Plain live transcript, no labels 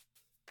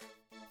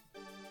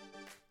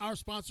Our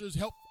sponsors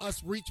help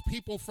us reach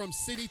people from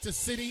city to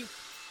city,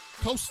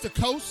 coast to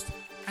coast,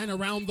 and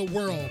around the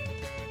world.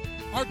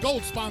 Our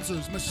gold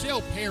sponsors,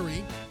 Michelle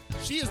Perry.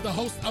 She is the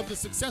host of the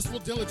Successful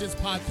Diligence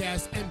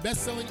podcast and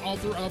best-selling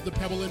author of The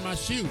Pebble in My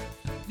Shoe.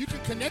 You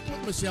can connect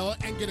with Michelle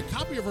and get a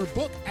copy of her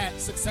book at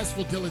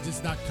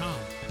successfuldiligence.com.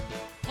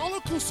 Paula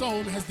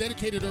Cousson has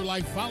dedicated her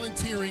life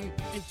volunteering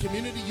in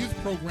community youth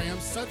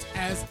programs such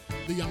as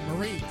the Young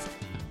Marines.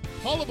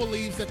 Paula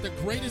believes that the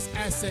greatest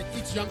asset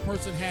each young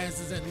person has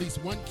is at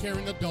least one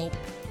caring adult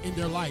in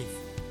their life.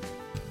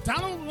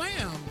 Donald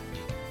Lamb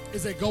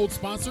is a gold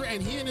sponsor,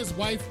 and he and his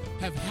wife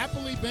have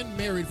happily been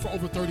married for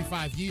over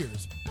 35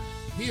 years.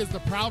 He is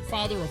the proud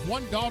father of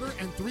one daughter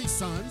and 3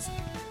 sons.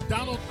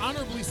 Donald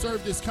honorably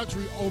served his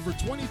country over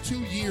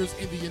 22 years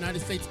in the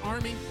United States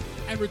Army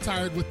and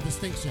retired with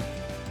distinction.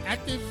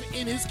 Active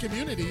in his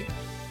community,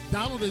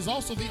 Donald is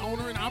also the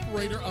owner and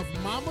operator of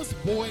Mama's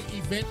Boy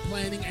Event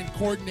Planning and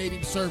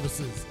Coordinating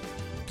Services.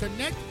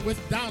 Connect with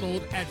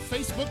Donald at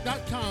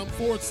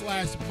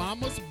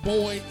facebook.com/Mama's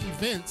Boy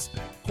Events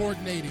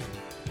Coordinating.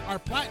 Our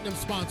platinum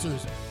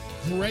sponsors,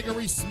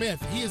 Gregory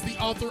Smith. He is the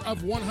author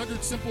of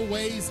 100 Simple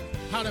Ways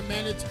How to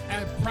Manage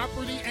a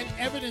Property and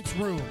Evidence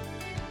Room.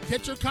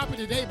 Get your copy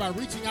today by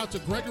reaching out to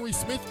Gregory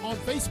Smith on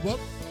Facebook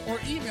or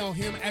email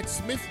him at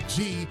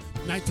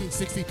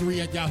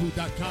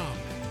smithg1963@yahoo.com.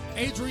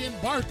 Adrian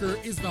Barker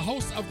is the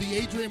host of the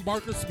Adrian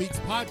Barker Speaks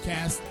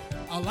podcast,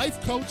 a life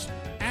coach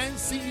and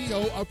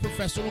CEO of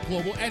Professional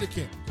Global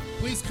Etiquette.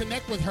 Please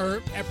connect with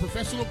her at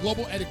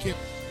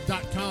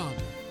professionalglobaletiquette.com.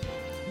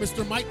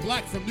 Mr. Mike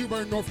Black from New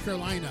Bern, North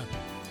Carolina.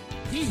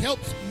 He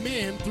helps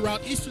men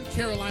throughout Eastern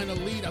Carolina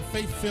lead a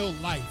faith-filled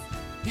life.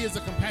 He is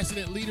a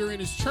compassionate leader in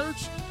his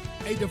church,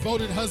 a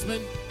devoted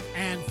husband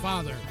and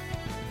father.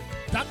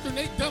 Dr.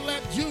 Nate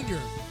Dunlap Jr.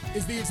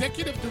 is the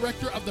executive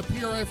director of the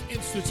PRF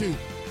Institute.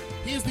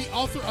 He is the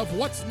author of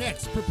What's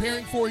Next?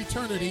 Preparing for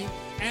Eternity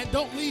and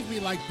Don't Leave Me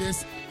Like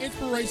This,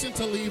 Inspiration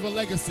to Leave a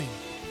Legacy.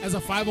 As a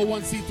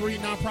 501c3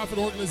 nonprofit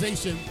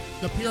organization,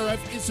 the PRF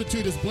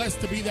Institute is blessed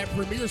to be that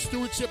premier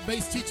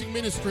stewardship-based teaching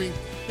ministry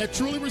that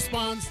truly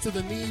responds to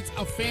the needs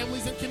of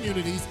families and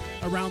communities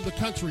around the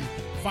country.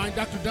 Find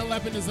Dr.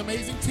 Dunlap and his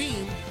amazing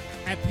team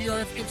at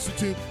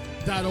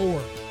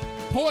prfinstitute.org.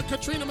 Poet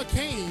Katrina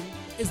McCain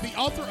is the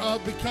author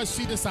of Because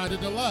She Decided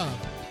to Love.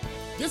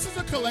 This is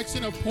a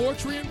collection of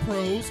poetry and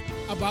prose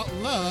about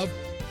love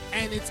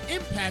and its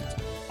impact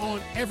on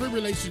every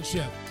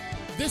relationship.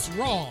 This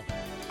raw,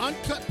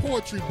 uncut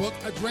poetry book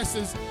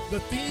addresses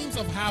the themes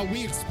of how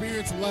we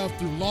experience love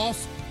through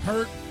loss,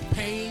 hurt,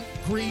 pain,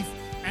 grief,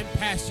 and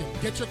passion.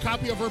 Get your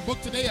copy of her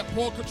book today at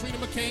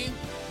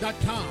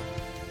PoetKatrinaMcCain.com.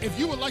 If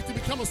you would like to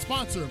become a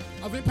sponsor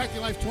of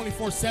Impacting Life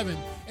 24/7,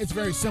 it's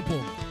very simple.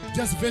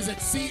 Just visit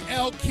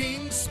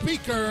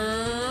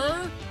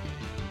CLKingspeaker.com.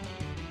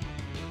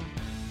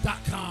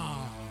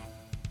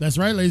 That's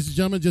right, ladies and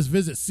gentlemen. Just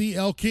visit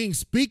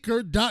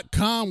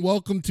CLKingspeaker.com.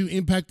 Welcome to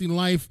Impacting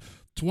Life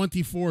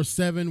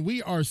 24/7.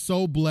 We are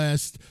so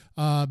blessed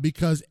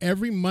because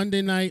every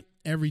Monday night,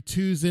 every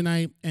Tuesday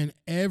night, and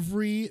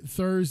every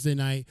Thursday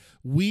night,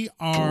 we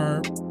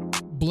are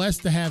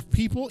blessed to have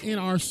people in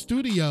our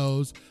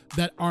studios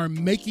that are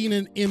making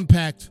an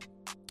impact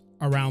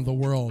around the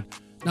world.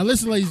 Now,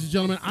 listen, ladies and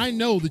gentlemen, I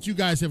know that you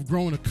guys have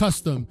grown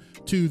accustomed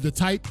to the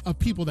type of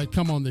people that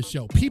come on this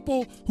show.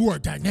 People who are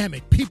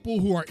dynamic, people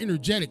who are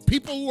energetic,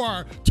 people who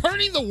are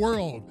turning the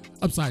world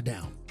upside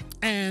down.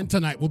 And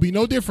tonight will be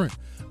no different.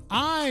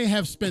 I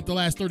have spent the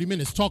last 30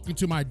 minutes talking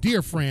to my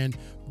dear friend,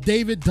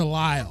 David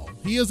Delisle.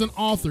 He is an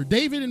author.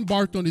 David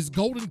embarked on his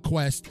golden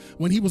quest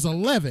when he was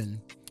 11,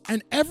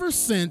 and ever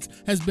since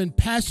has been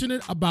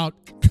passionate about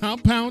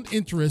compound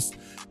interest,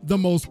 the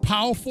most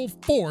powerful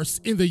force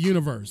in the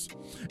universe.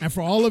 And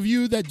for all of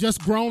you that just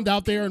groaned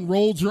out there and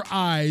rolled your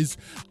eyes,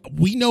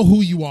 we know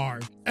who you are.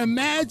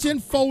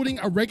 Imagine folding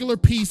a regular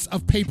piece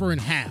of paper in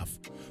half.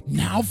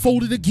 Now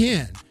fold it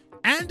again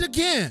and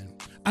again.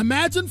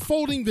 Imagine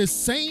folding this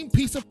same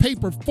piece of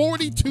paper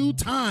 42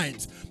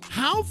 times.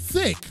 How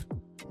thick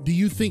do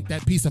you think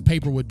that piece of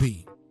paper would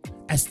be?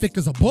 As thick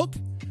as a book?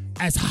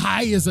 As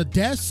high as a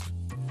desk?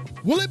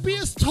 Will it be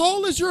as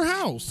tall as your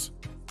house?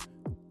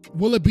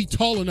 Will it be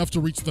tall enough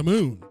to reach the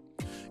moon?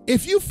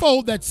 If you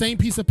fold that same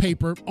piece of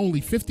paper only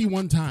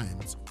 51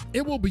 times,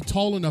 it will be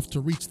tall enough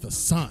to reach the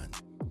sun.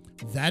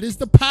 That is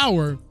the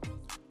power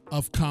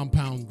of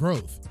compound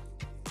growth.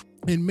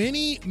 In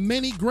many,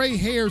 many gray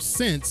hairs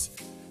since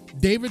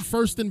David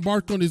first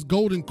embarked on his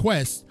golden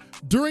quest,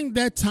 during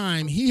that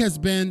time, he has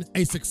been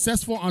a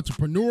successful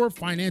entrepreneur,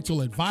 financial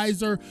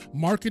advisor,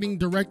 marketing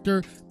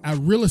director, a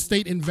real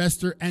estate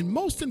investor, and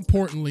most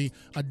importantly,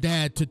 a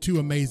dad to 2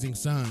 amazing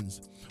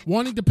sons.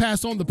 Wanting to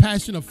pass on the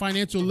passion of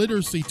financial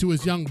literacy to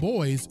his young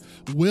boys,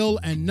 Will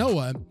and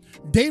Noah,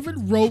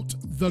 David wrote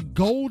The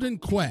Golden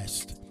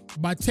Quest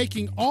by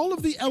taking all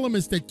of the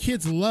elements that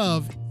kids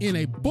love in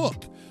a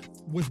book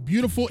with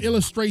beautiful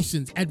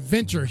illustrations,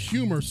 adventure,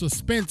 humor,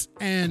 suspense,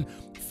 and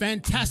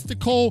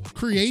fantastical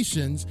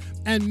creations,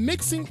 and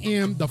mixing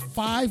in the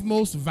 5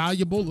 most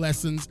valuable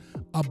lessons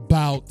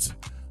about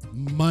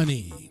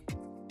money.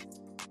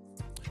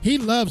 He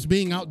loves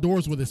being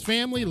outdoors with his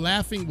family,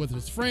 laughing with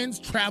his friends,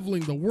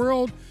 traveling the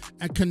world,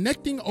 and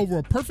connecting over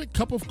a perfect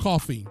cup of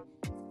coffee.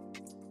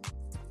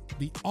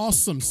 The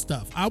awesome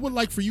stuff. I would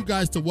like for you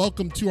guys to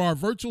welcome to our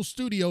virtual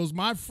studios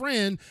my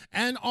friend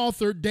and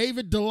author,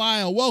 David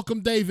Delisle. Welcome,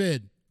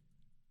 David.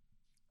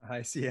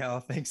 Hi,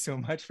 CL. Thanks so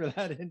much for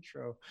that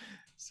intro.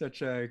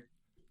 Such a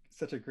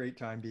great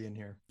time being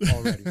here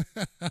already.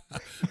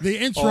 The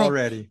intro,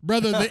 already,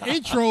 brother.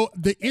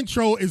 The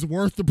intro is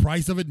worth the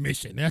price of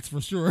admission. That's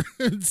for sure.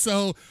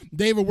 So,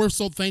 David, we're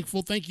so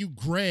thankful. Thank you,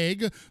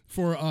 Greg,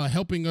 for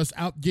helping us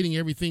out, getting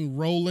everything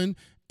rolling.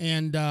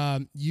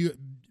 And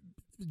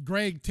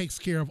Greg takes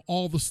care of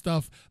all the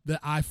stuff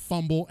that I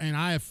fumble, and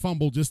I have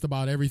fumbled just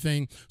about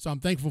everything. So I'm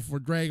thankful for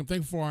Greg. I'm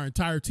thankful for our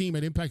entire team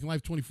at Impacting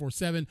Life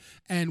 24/7.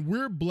 And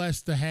we're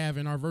blessed to have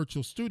in our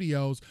virtual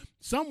studios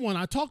someone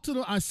I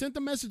sent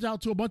the message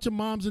out to a bunch of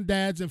moms and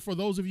dads. And for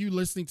those of you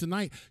listening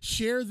tonight,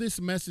 share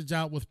this message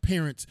out with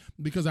parents,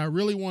 because I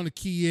really want to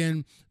key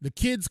in. The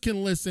kids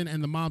can listen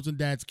and the moms and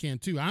dads can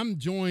too. I'm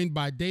joined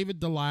by David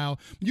Delisle.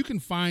 You can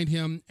find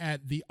him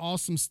at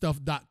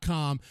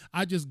theawesomestuff.com.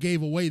 I just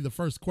gave away the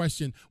first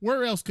question.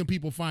 Where else can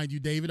people find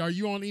you, David? Are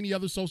you on any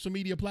other social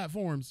media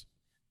platforms?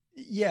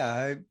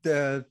 Yeah,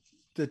 the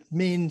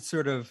main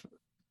sort of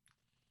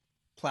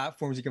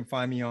platforms you can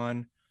find me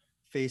on: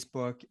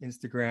 Facebook,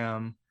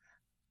 Instagram,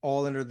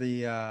 all under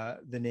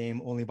the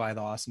name Only Buy the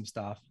Awesome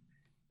Stuff.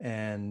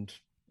 And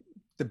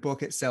the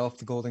book itself,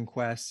 The Golden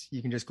Quest,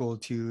 you can just go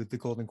to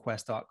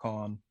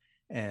thegoldenquest.com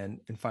and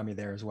find me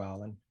there as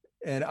well.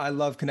 And I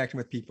love connecting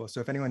with people.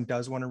 So if anyone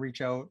does want to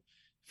reach out,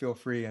 feel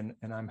free, and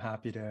I'm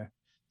happy to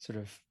sort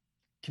of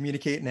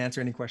communicate and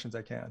answer any questions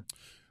I can.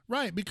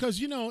 Right, because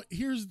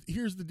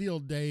here's the deal,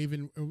 Dave,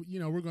 and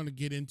we're going to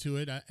get into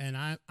it.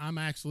 And I'm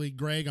actually,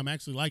 Greg, I'm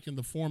actually liking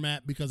the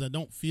format because I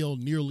don't feel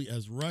nearly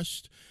as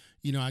rushed.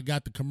 I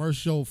got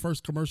the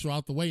first commercial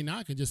out the way. Now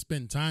I can just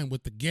spend time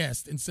with the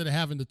guest instead of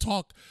having to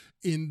talk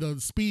in the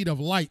speed of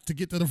light to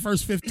get to the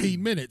first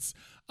 15 minutes.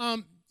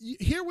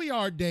 Here we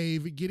are,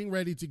 Dave, getting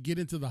ready to get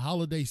into the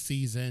holiday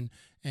season,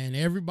 and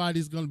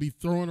everybody's going to be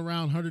throwing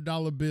around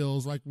 $100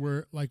 bills like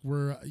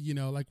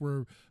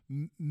we're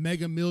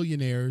mega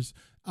millionaires,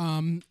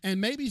 and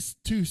maybe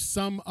to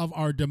some of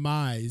our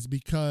demise,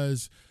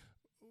 because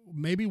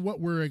maybe what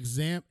we're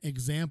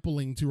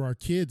exempling to our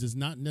kids is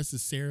not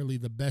necessarily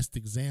the best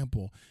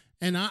example.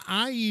 And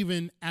I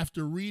even,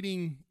 after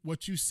reading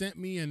what you sent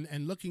me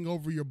and looking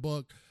over your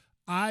book,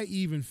 I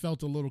even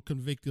felt a little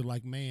convicted,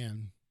 like,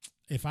 man,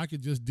 if I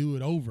could just do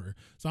it over.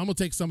 So I'm going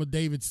to take some of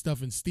David's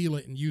stuff and steal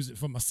it and use it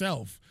for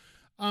myself.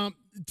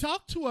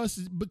 Talk to us,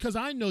 because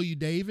I know you,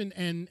 Dave,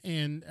 and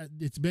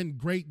it's been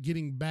great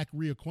getting back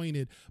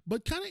reacquainted,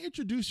 but kind of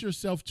introduce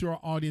yourself to our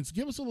audience.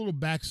 Give us a little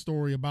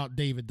backstory about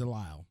David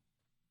Delisle.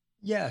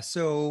 Yeah.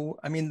 So,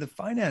 I mean, the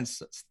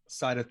finance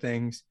side of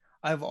things,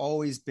 I've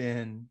always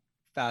been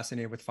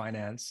fascinated with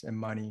finance and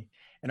money.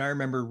 And I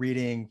remember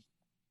reading,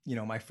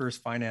 my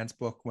first finance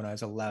book when I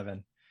was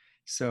 11.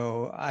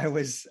 So I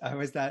was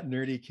that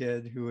nerdy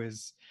kid who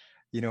was,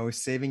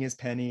 saving his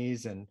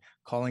pennies and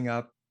calling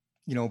up,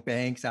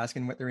 banks,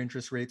 asking what their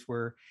interest rates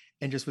were,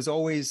 and just was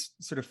always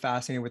sort of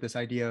fascinated with this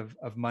idea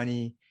of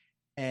money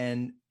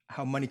and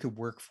how money could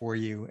work for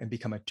you and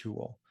become a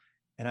tool.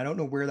 And I don't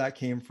know where that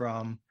came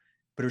from,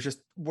 but it was just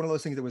one of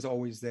those things that was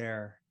always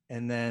there.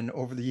 And then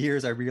over the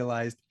years, I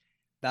realized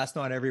that's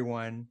not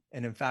everyone.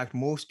 And in fact,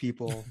 most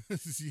people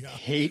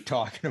hate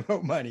talking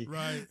about money.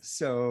 Right.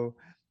 So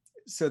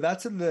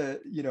that's those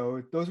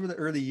were the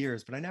early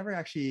years, but I never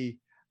actually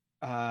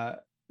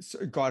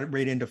got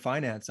right into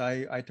finance.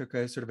 I took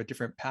a sort of a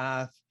different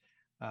path,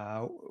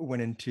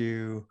 went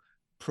into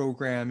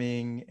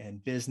programming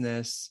and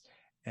business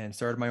and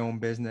started my own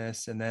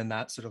business. And then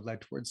that sort of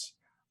led towards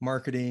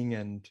marketing.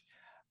 And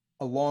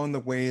along the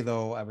way,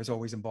 though, I was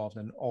always involved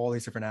in all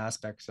these different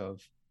aspects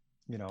of,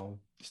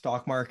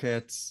 stock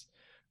markets,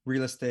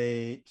 real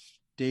estate,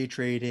 day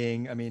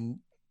trading. I mean,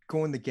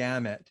 going the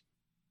gamut.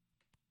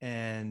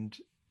 And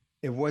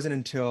it wasn't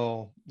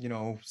until,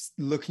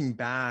 looking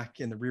back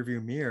in the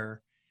rearview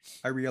mirror,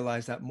 I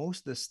realized that most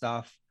of this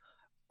stuff,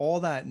 all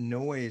that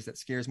noise that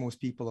scares most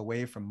people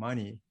away from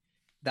money,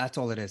 that's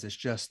all it is. It's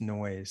just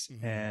noise.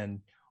 Mm-hmm. And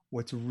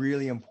what's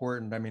really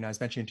important, I mean, I was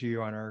mentioning to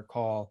you on our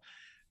call,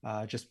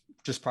 just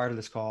prior to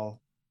this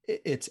call,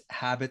 it's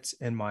habits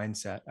and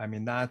mindset. I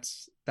mean,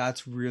 that's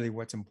really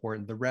what's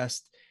important. The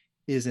rest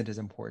isn't as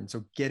important.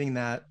 So getting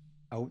that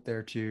out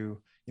there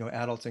to,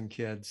 adults and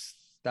kids,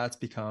 that's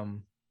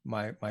become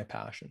my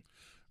passion.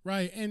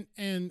 Right.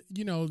 And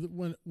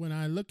when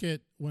I look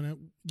at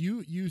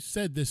you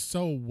said this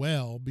so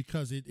well,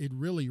 because it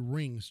really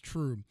rings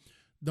true.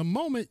 The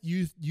moment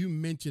you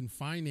mention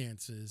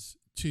finances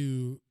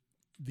to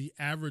the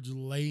average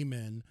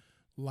layman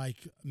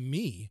like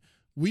me,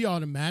 we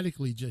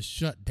automatically just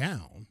shut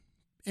down.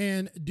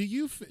 And do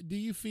you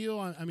feel,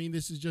 I mean,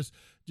 this is just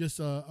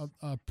a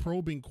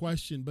probing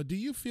question, but do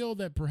you feel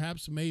that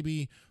perhaps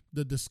maybe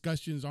the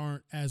discussions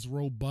aren't as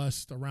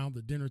robust around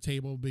the dinner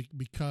table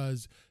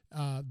because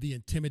the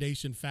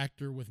intimidation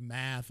factor with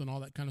math and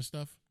all that kind of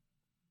stuff?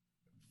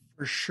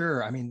 For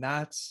sure. I mean,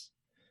 that's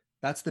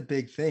the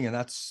big thing, and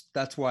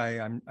that's why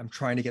I'm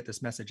trying to get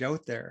this message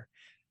out there.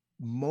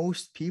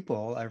 Most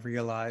people, I've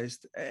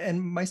realized,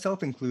 and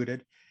myself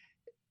included,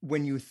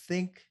 when you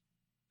think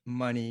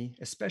money,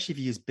 especially if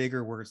you use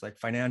bigger words like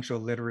financial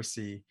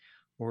literacy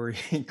or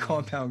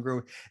compound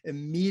growth,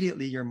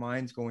 immediately your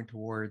mind's going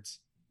towards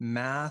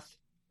math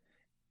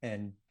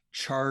and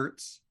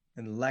charts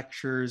and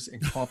lectures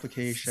and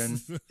complication.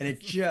 And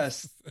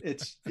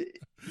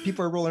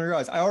people are rolling their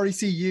eyes. I already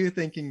see you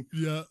thinking,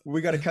 yeah,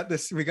 we got to cut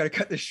this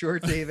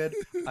short, David.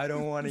 I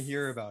don't want to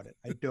hear about it.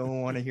 I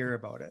don't want to hear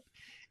about it.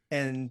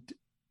 And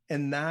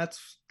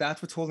that's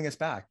what's holding us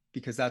back,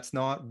 because that's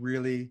not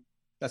really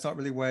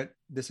what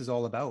this is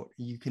all about.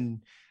 You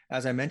can,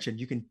 as I mentioned,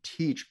 you can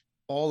teach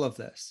all of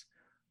this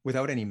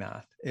without any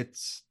math.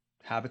 It's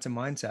habits and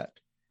mindset.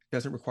 It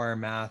doesn't require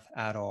math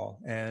at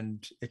all,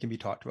 and it can be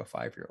taught to a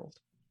 5-year-old.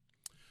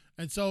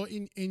 And so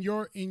in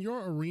your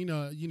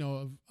arena, you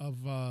know,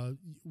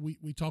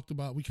 we talked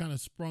about, we kind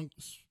of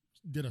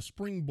did a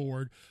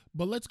springboard,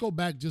 but let's go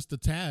back just a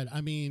tad.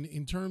 I mean,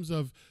 in terms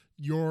of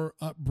your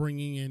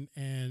upbringing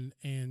and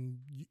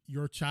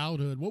your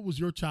childhood, what was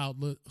your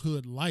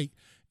childhood like?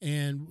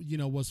 And, you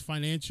know, were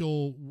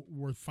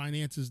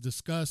finances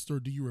discussed, or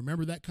do you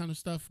remember that kind of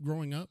stuff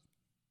growing up?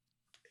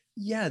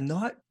 Yeah,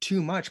 not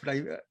too much, but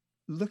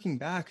looking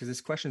back, because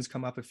this question's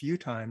come up a few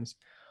times,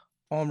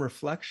 on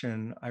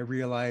reflection, I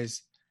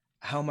realize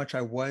how much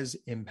I was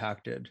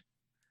impacted,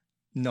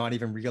 not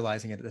even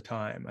realizing it at the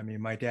time. I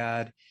mean, my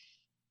dad,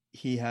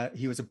 he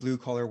was a blue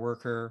collar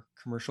worker,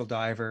 commercial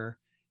diver,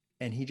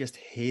 and he just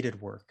hated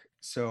work.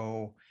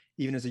 So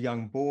even as a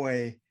young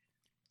boy,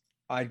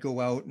 I'd go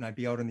out and I'd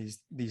be out on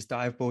these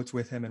dive boats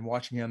with him and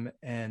watching him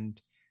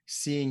and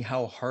seeing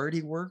how hard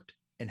he worked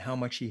and how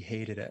much he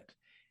hated it.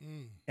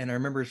 And I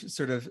remember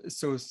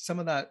so some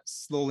of that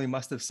slowly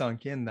must have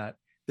sunk in, that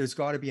there's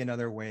got to be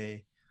another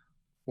way,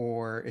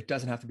 or it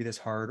doesn't have to be this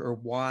hard, or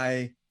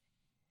why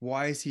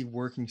is he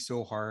working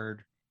so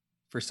hard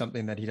for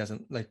something that he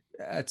doesn't like,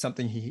 at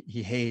something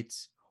he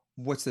hates?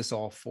 What's this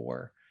all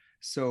for?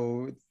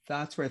 So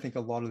that's where I think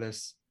a lot of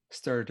this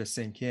started to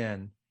sink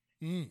in.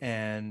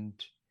 And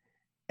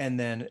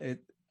then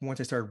once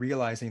I started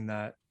realizing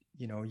that,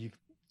 you know, you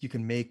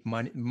can make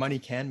money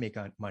can make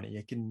money.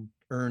 It can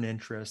earn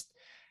interest.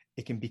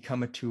 It can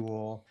become a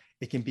tool.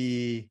 It can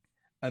be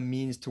a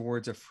means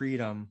towards a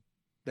freedom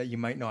that you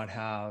might not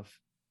have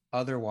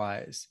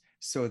otherwise.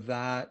 So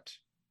that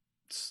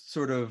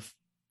sort of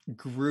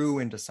grew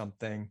into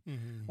something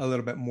a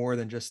little bit more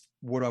than just,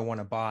 what do I want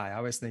to buy?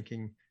 I was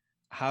thinking,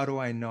 how do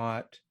I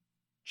not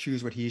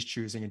choose what he's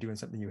choosing and doing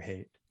something you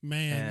hate?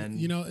 Man,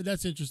 you know,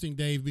 that's interesting,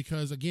 Dave,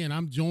 because again,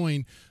 I'm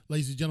joined,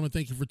 ladies and gentlemen,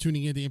 thank you for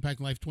tuning in to Impact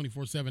Life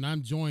 24/7.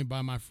 I'm joined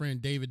by my friend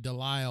David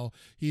Delisle.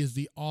 He is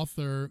the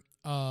author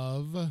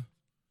of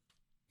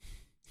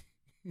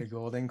The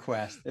Golden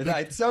Quest.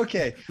 It's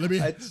okay. Let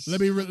me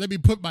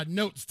put my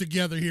notes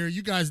together here.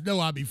 You guys know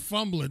I be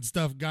fumbling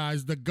stuff,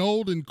 guys. The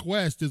Golden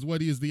Quest is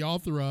what he is the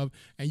author of,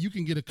 and you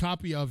can get a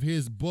copy of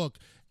his book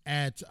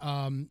at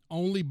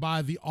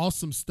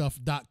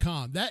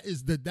onlybytheawesomestuff.com. That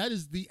is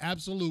the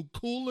absolute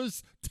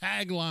coolest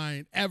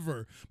tagline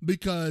ever,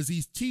 because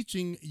he's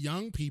teaching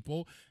young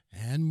people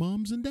and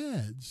moms and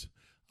dads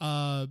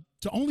to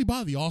only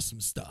buy the awesome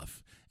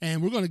stuff.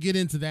 And we're going to get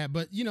into that.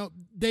 But, you know,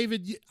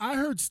 David, I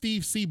heard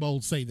Steve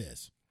Siebold say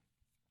this,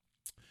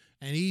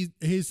 and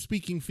his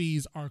speaking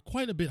fees are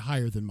quite a bit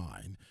higher than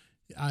mine.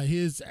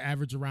 His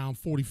average around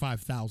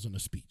 $45,000 a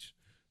speech.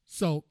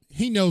 So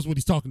he knows what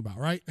he's talking about,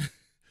 right?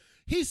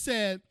 He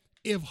said,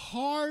 if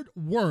hard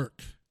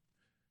work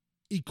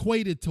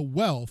equated to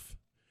wealth,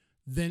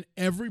 then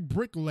every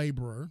brick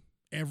laborer,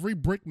 every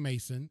brick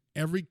mason,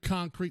 every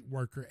concrete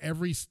worker,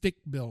 every stick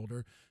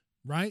builder,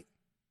 right?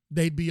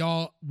 They'd be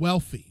all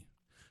wealthy.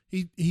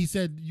 He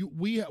said,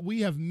 we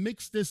have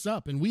mixed this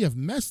up and we have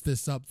messed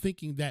this up,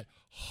 thinking that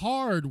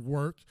hard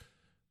work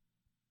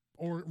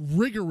or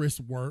rigorous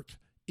work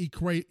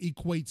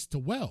equates to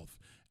wealth.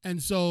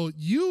 And so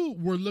you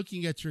were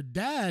looking at your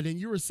dad and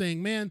you were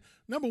saying, man,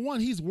 number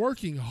one, he's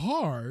working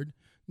hard.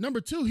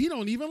 Number two, he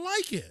don't even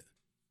like it.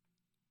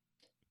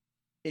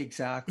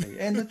 Exactly.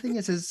 And the thing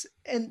is,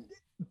 and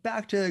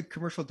back to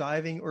commercial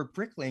diving or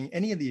bricklaying,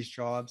 any of these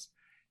jobs,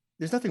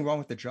 there's nothing wrong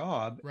with the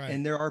job. Right.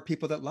 And there are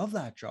people that love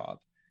that job.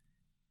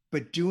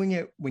 But doing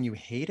it when you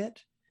hate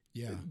it,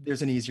 yeah,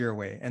 there's an easier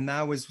way. And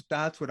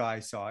that's what I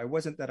saw. It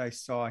wasn't that I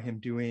saw him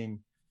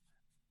doing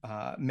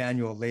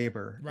manual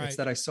labor. Right. It's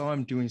that I saw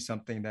him doing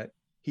something that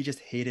he just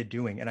hated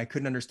doing, and I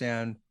couldn't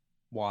understand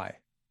why.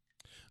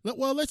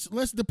 Well,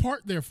 let's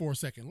depart there for a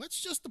second. Let's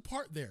just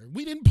depart there.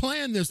 We didn't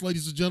plan this,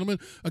 ladies and gentlemen.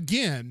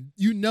 Again,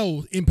 you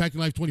know, Impacting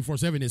Life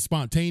 24/7 is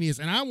spontaneous,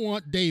 and I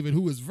want David,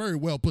 who is very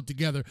well put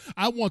together,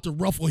 I want to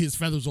ruffle his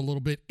feathers a little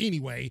bit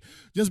anyway,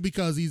 just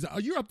because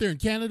you're up there in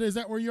Canada. Is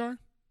that where you are?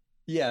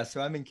 Yeah,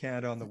 so I'm in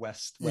Canada on the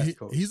west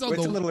coast. It's a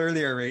little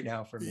earlier right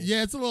now for me.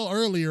 Yeah, it's a little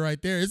earlier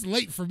right there. It's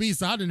late for me,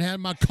 so I didn't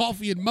have my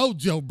coffee and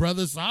mojo,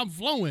 brother, so I'm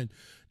flowing.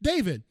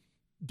 David,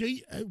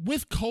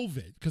 with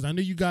COVID, because I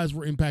know you guys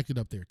were impacted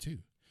up there too,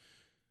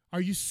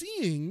 Are you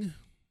seeing,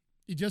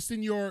 just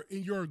in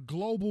your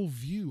global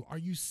view, are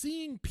you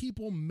seeing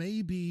people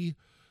maybe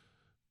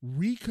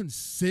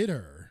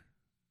reconsider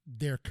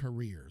their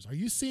careers? Are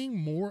you seeing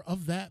more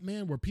of that,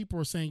 man, where people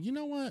are saying, you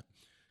know what?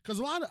 Because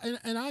a lot of,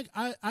 and I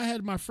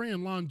had my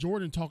friend Lon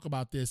Jordan talk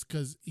about this,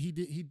 because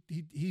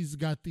he's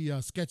got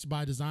the Sketch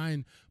by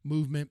Design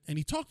movement, and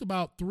he talked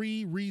about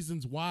 3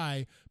 reasons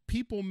why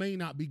people may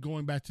not be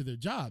going back to their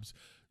jobs.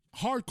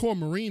 Hardcore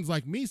Marines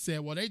like me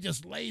said, well, they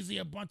just lazy,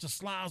 a bunch of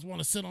slobs want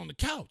to sit on the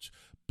couch.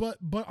 But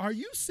are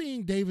you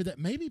seeing, David, that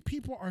maybe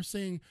people are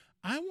saying,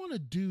 I want to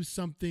do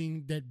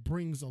something that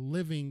brings a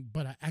living,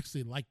 but I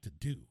actually like to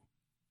do?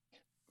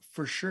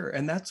 For sure.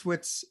 And that's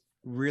what's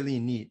really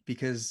neat,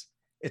 because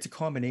it's a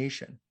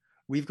combination.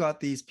 We've got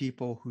these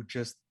people who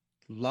just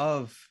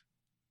love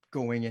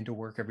going into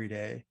work every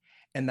day,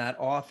 and that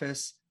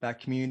office, that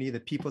community,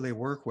 the people they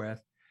work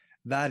with,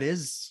 that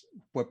is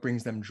what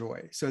brings them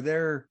joy. So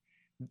they're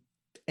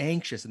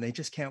anxious and they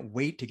just can't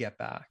wait to get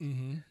back.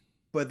 Mm-hmm.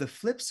 But the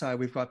flip side,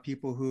 we've got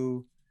people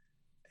who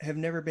have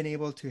never been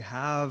able to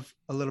have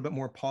a little bit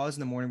more pause in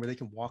the morning where they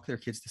can walk their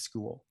kids to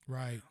school,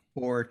 right,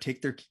 or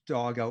take their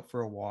dog out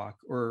for a walk,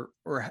 or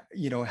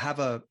have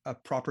a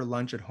proper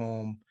lunch at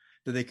home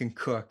that they can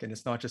cook, and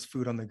it's not just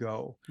food on the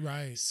go.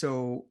 right.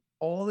 So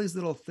all these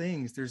little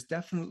things, there's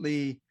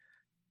definitely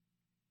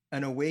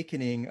an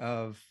awakening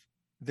of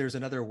there's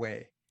another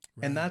way.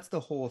 Right. And that's the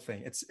whole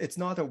thing. It's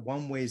not that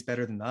one way is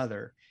better than the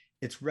other.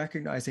 It's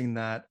recognizing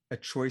that a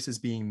choice is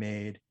being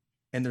made,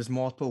 and there's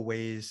multiple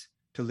ways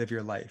to live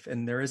your life,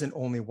 and there isn't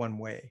only one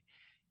way.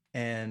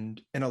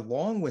 And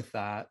along with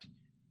that,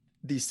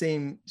 these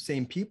same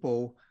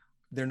people,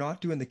 they're not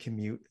doing the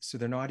commute, so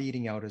they're not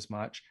eating out as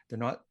much. They're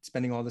not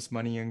spending all this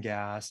money on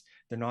gas.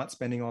 They're not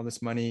spending all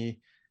this money,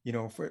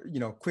 for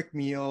quick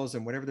meals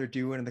and whatever they're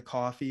doing, and the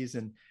coffees,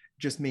 and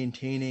just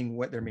maintaining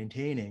what they're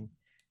maintaining.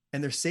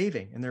 And they're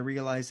saving, and they're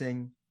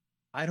realizing,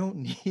 I don't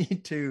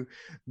need to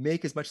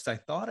make as much as I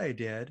thought I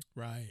did.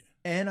 Right.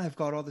 And I've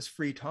got all this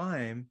free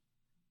time.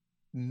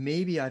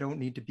 Maybe I don't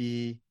need to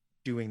be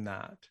doing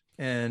that.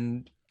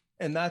 And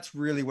that's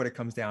really what it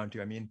comes down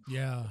to. I mean,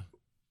 yeah,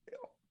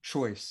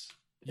 choice.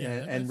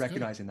 Yeah, and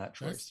recognizing that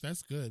choice.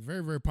 That's good.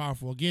 Very, very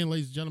powerful. Again,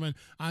 ladies and gentlemen,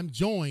 I'm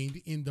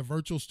joined in the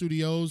virtual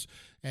studios.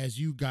 As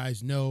you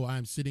guys know,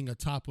 I'm sitting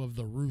atop of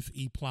the Ruth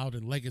E.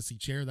 Plowden Legacy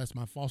Chair. That's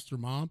my foster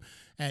mom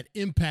at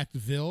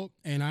Impactville.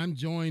 And I'm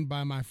joined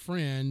by my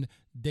friend,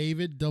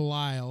 David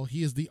Delisle.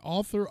 He is the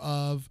author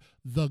of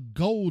The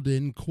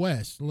Golden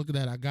Quest. Look at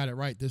that. I got it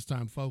right this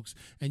time, folks.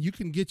 And you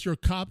can get your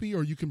copy,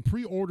 or you can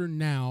pre-order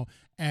now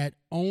at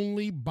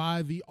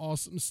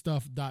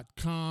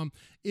onlybuytheawesomestuff.com.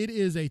 It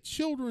is a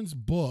children's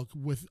book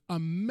with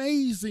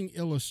amazing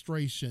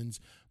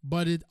illustrations,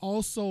 but it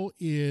also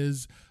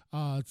is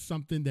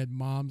something that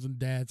moms and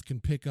dads can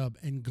pick up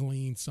and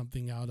glean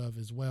something out of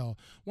as well.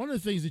 One of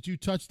the things that you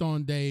touched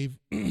on, Dave,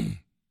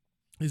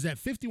 is that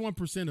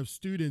 51% of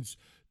students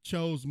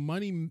chose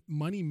money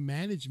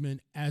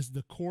management as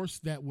the course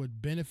that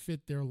would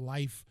benefit their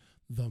life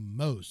the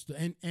most.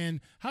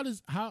 And how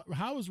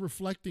is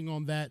reflecting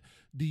on that,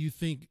 do you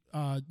think,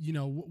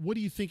 what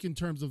do you think in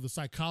terms of the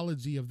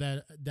psychology of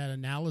that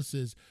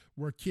analysis,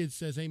 where kids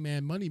says, hey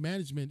man, money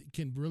management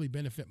can really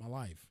benefit my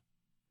life?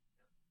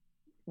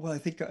 Well,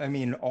 I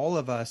mean, all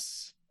of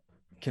us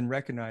can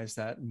recognize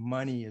that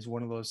money is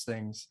one of those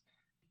things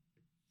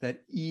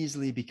that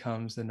easily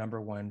becomes the number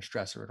one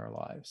stressor in our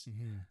lives.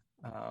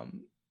 Mm-hmm.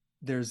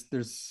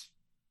 There's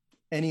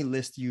any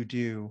list you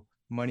do,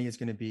 money is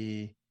going to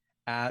be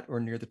at or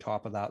near the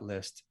top of that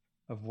list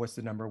of what's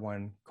the number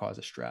one cause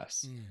of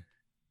stress. Mm.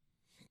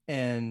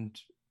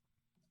 And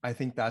I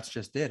think that's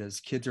just it, as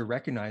kids are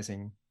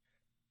recognizing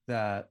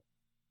that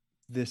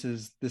this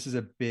is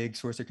a big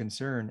source of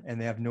concern,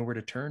 and they have nowhere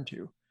to turn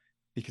to,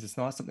 because it's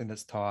not something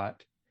that's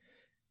taught.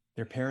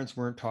 Their parents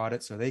weren't taught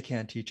it, so they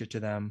can't teach it to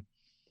them.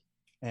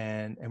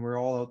 And we're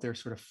all out there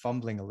sort of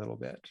fumbling a little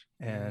bit.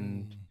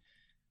 And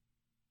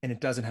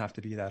it doesn't have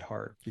to be that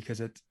hard,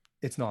 because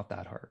it's not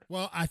that hard.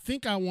 Well, I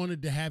think I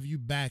wanted to have you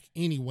back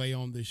anyway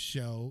on this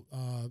show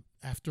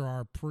after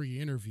our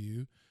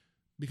pre-interview,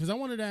 because I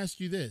wanted to ask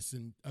you this.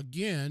 And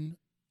again,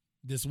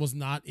 this was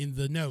not in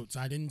the notes.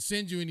 I didn't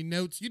send you any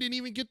notes. You didn't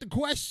even get the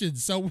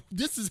questions. So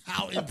this is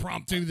how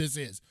impromptu this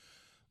is.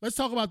 Let's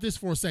talk about this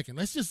for a second.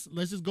 Let's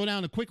just go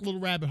down a quick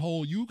little rabbit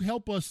hole. You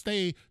help us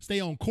stay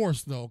on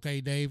course though, okay,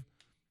 Dave?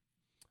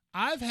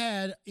 I've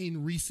had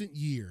in recent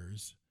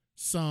years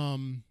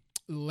some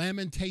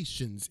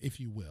lamentations, if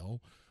you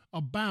will,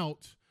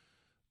 about,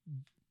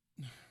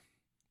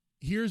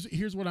 here's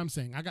what I'm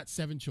saying. I got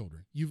 7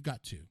 children. You've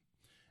got 2.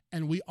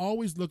 And we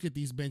always look at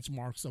these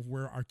benchmarks of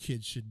where our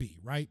kids should be,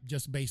 right?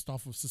 Just based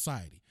off of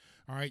society.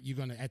 All right. You're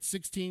going to, at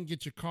 16,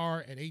 get your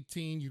car. At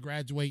 18, you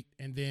graduate,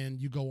 and then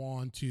you go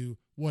on to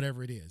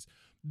whatever it is.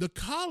 The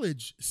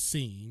college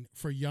scene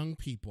for young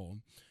people,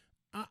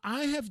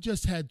 I have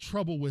just had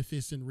trouble with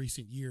this in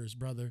recent years,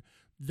 brother,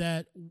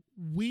 that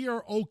we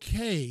are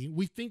okay.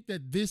 We think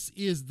that this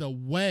is the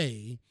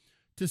way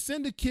to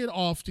send a kid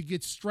off to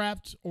get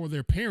strapped, or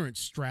their parents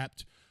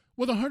strapped,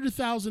 with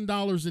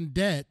 $100,000 in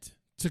debt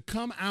to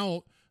come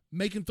out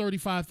making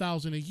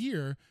 $35,000 a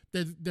year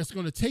that's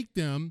going to take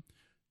them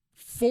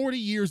 40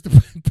 years to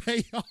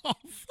pay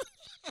off.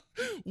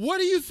 What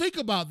do you think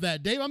about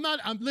that, Dave? I'm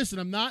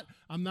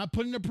not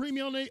putting a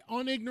premium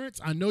on ignorance.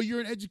 I know you're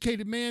an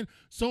educated man,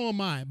 so am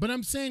I. But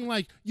I'm saying,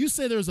 like, you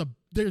say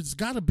there's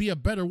got to be a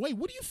better way.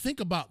 What do you think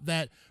about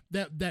that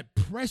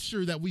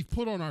pressure that we've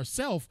put on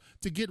ourselves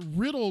to get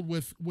riddled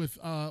with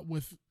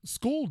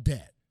school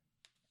debt?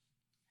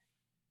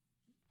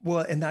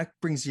 Well, and that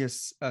brings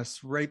us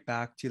right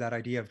back to that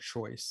idea of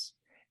choice.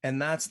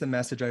 And that's the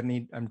message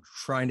I'm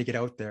trying to get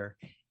out there,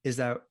 is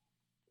that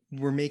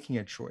we're making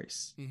a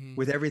choice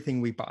with everything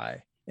we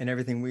buy and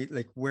everything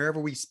wherever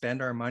we spend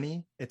our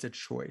money, it's a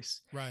choice.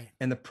 Right.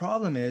 And the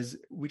problem is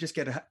we just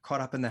get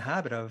caught up in the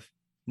habit of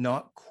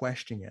not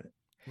questioning it.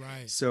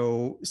 Right.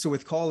 So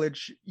with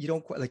college, you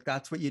don't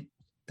that's what you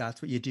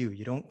do.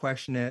 You don't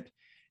question it.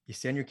 You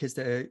send your kids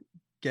to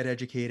get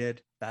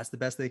educated. That's the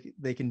best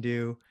they can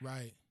do.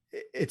 Right.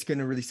 It's going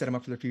to really set them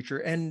up for the future.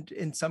 And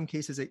in some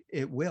cases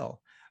it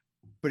will,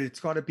 but it's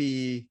got to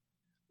be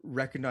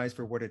recognized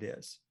for what it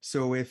is.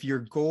 So if your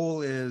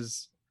goal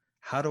is,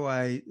 how do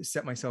I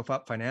set myself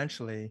up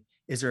financially?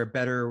 Is there a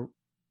better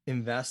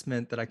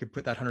investment that I could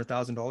put that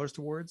 $100,000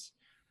 towards?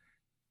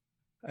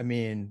 I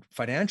mean,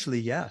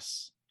 financially,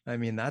 yes. I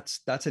mean, that's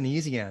an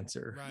easy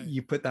answer. Right.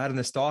 You put that in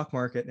the stock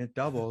market and it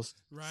doubles.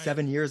 Right.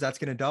 7 years, that's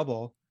going to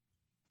double.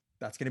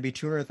 That's going to be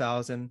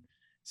 200,000.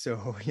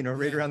 So,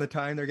 right around the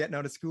time they're getting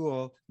out of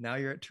school, now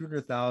you're at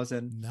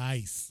 200,000.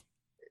 Nice.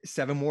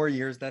 7 more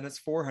years, then it's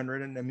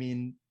 400. And I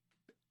mean,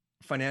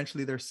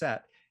 financially they're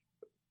set,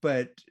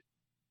 but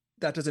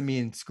that doesn't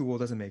mean school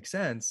doesn't make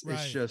sense. Right.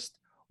 It's just,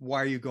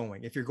 why are you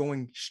going? If you're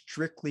going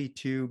strictly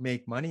to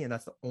make money and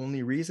that's the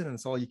only reason and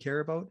it's all you care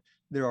about,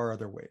 there are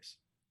other ways.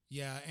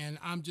 Yeah. And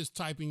I'm just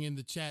typing in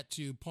the chat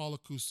to Paula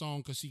Cusson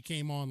because she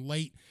came on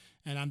late,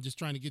 and I'm just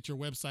trying to get your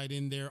website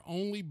in there.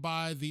 Only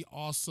buy the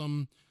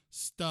awesome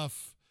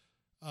stuff.com,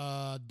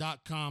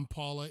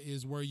 Paula,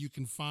 is where you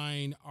can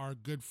find our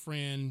good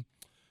friend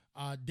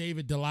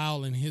David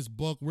Delisle in his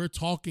book. We're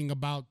talking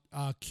about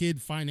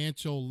kid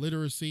financial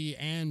literacy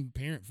and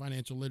parent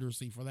financial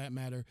literacy, for that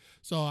matter.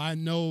 So I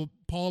know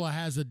Paula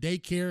has a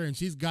daycare and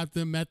she's got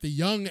them at the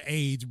young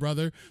age,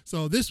 brother.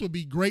 So this would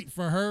be great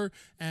for her.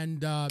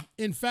 And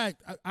in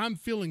fact, I'm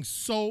feeling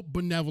so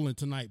benevolent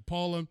tonight,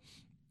 Paula,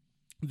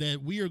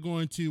 that we are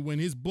going to, when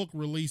his book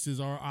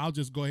releases, or I'll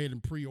just go ahead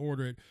and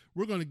pre-order it,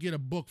 we're going to get a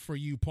book for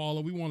you,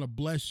 Paula. We want to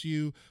bless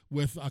you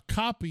with a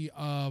copy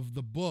of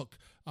the book,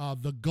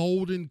 The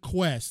Golden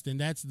Quest. And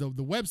that's the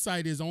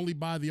website is Only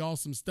Buy the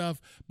Awesome Stuff,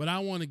 but I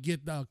want to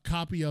get the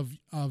copy of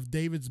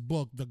David's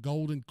book, The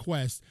Golden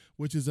Quest,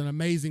 which is an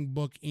amazing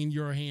book, in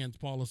your hands,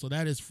 Paula. So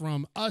that is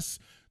from us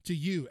to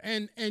you.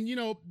 And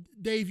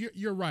Dave,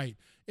 you're right.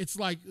 It's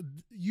like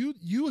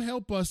you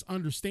help us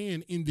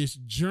understand in this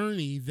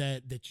journey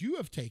that you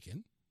have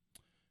taken.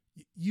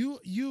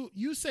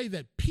 You say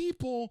that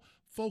people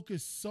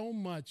focus so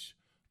much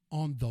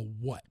on the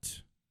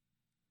what,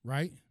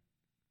 right?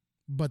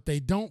 But they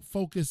don't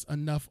focus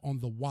enough on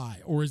the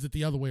why, or is it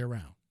the other way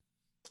around?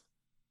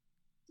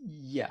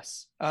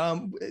 Yes.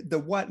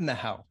 The what and the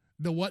how.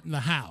 The what and the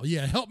how.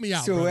 Yeah. Help me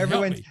out. So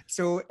brother.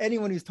 So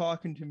anyone who's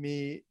talking to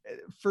me,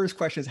 first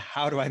question is,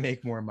 how do I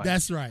make more money?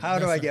 That's right. How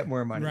do I get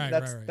more money? Right,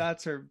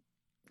 that's in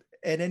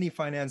any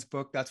finance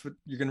book, that's what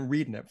you're going to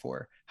read in it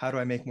for. How do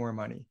I make more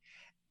money?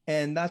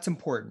 And that's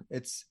important.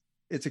 It's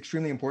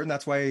extremely important.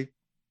 That's why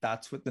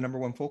that's what the number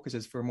one focus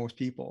is for most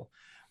people.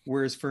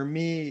 Whereas for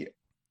me,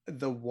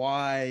 the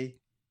why,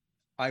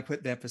 I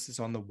put the emphasis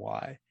on the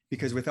why,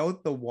 because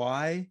without the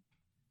why,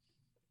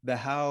 the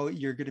how,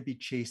 you're going to be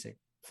chasing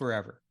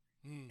forever.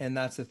 And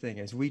that's the thing,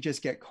 is we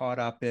just get caught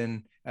up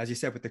in, as you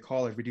said, with the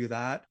college, we do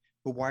that.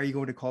 But why are you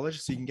going to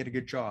college? So you can get a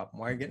good job.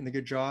 Why are you getting the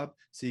good job?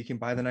 So you can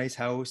buy the nice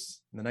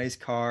house, the nice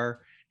car,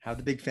 have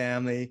the big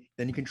family.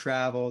 Then you can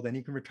travel. Then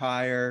you can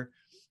retire.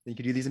 Then you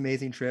can do these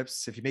amazing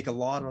trips. If you make a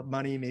lot of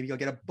money, maybe you'll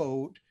get a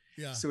boat.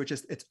 Yeah. So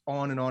it's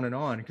on and on and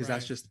on, because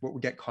that's just what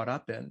we get caught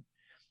up in.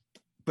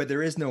 But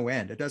there is no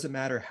end. It doesn't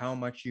matter how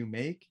much you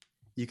make.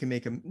 You can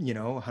make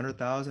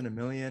 100,000, $1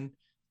 million,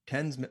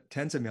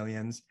 tens of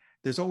millions.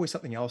 There's always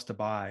something else to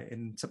buy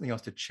and something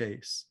else to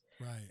chase.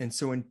 Right. And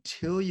so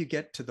until you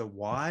get to the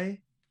why,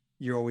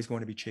 you're always going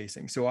to be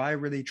chasing. So I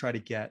really try to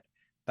get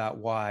that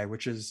why,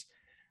 which is,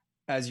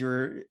 as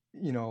you're,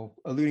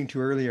 alluding to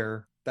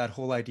earlier, that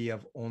whole idea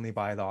of only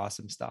buy the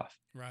awesome stuff.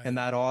 Right. And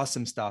that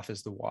awesome stuff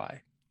is the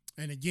why.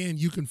 And again,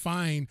 you can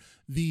find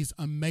these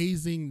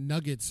amazing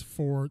nuggets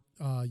for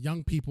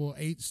young people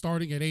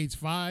starting at age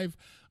 5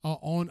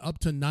 on up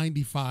to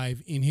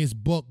 95 in his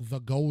book, The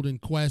Golden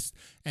Quest.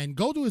 And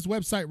go to his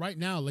website right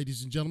now,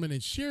 ladies and gentlemen,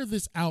 and share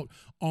this out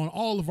on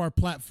all of our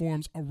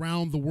platforms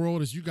around the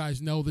world. As you guys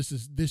know,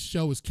 this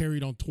show is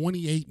carried on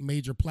 28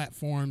 major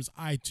platforms: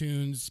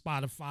 iTunes,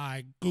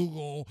 Spotify,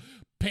 Google,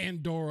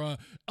 Pandora,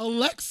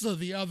 Alexa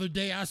the other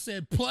day. I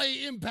said,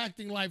 play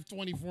Impacting Life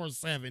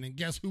 24/7. And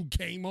guess who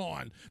came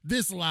on?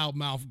 This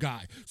loudmouth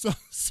guy.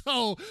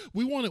 So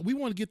we want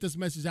to get this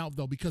message out,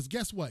 though, because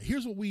guess what?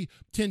 Here's what we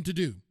tend to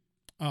do,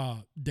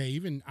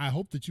 Dave, and I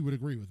hope that you would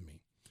agree with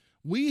me.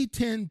 We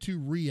tend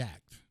to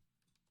react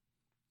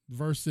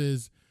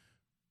versus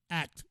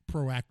act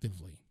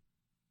proactively.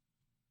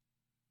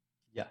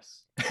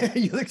 Yes.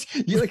 you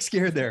look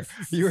scared there.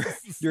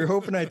 You're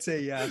hoping I'd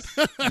say yes.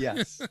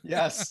 Yes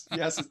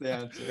is the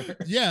answer.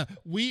 Yeah,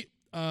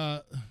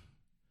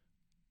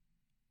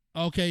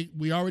 okay,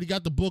 we already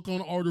got the book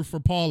on order for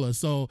Paula.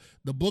 So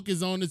the book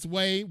is on its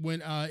way.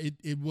 When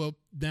it will.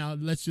 Now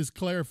let's just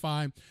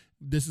clarify.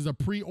 This is a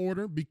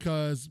pre-order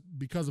because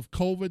of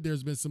COVID.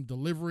 There's been some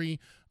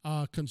delivery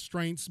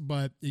constraints,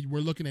 but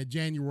we're looking at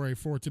January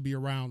for it to be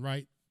around,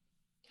 right?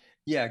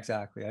 Yeah,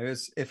 exactly.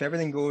 If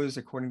everything goes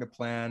according to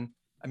plan,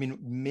 I mean,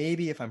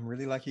 maybe if I'm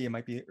really lucky, it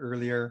might be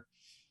earlier.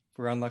 If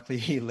we're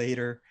unlucky,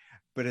 later.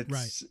 But it's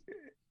right.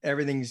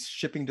 Everything's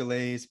shipping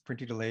delays,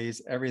 printing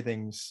delays.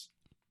 Everything's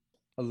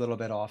a little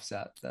bit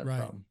offset.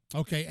 Right.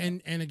 Okay.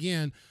 And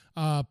again,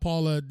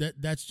 Paula,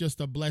 that's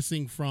just a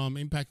blessing from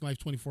Impact Life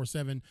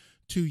 24/7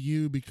 to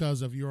you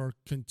because of your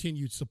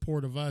continued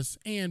support of us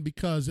and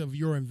because of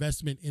your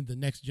investment in the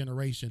next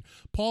generation.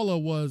 Paula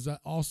was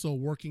also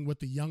working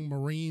with the Young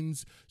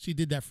Marines. She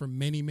did that for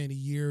many, many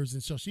years.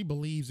 And so she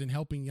believes in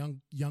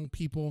helping young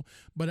people.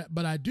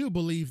 But I do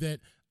believe that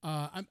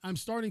I'm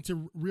starting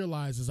to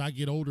realize as I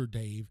get older,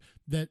 Dave,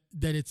 that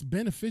it's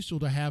beneficial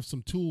to have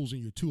some tools in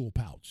your tool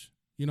pouch.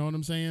 You know what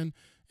I'm saying?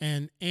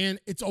 And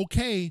it's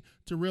okay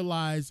to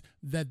realize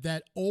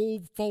that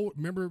old fold.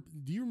 Remember,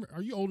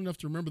 are you old enough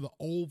to remember the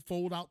old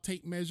fold out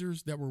tape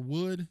measures that were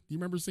wood? Do you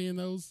remember seeing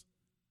those?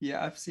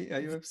 Yeah, I've seen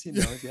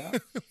those. Yeah.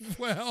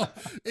 Well,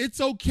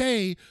 it's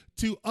okay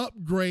to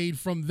upgrade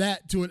from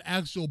that to an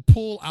actual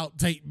pull out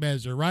tape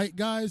measure, right,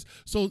 guys?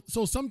 So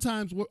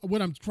sometimes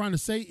what I'm trying to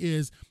say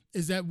is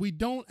that we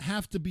don't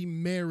have to be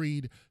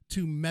married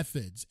to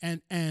methods.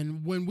 And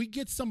when we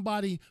get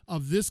somebody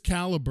of this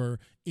caliber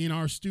in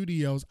our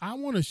studios, I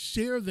want to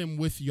share them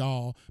with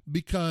y'all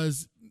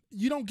because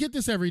you don't get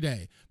this every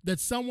day, that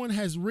someone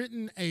has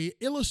written a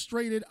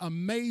illustrated,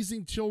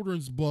 amazing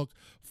children's book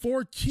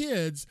for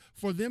kids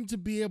for them to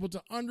be able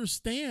to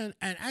understand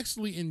and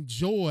actually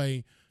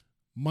enjoy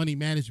money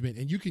management.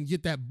 And you can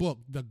get that book,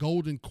 The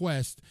Golden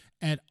Quest,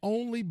 at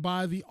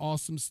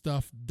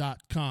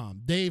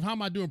onlybuy.theawesomestuff.com. Dave, how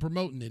am I doing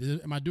promoting it?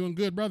 Am I doing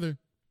good, brother?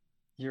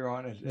 You're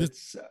on it.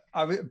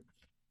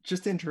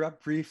 Just to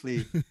interrupt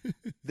briefly,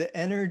 the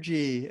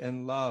energy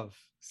and love,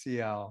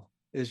 CL,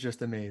 is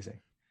just amazing.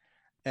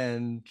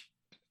 And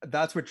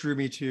that's what drew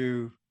me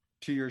to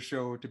your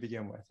show to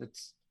begin with.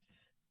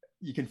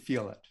 You can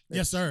feel it.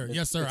 Yes, sir.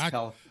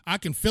 I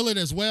can feel it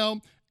as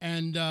well.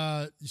 And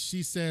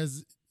she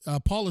says,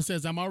 Paula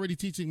says, I'm already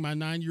teaching my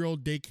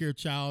 9-year-old daycare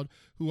child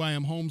who I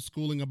am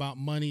homeschooling about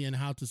money and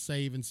how to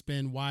save and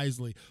spend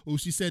wisely. Oh,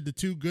 she said the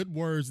two good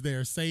words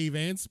there, save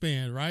and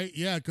spend, right?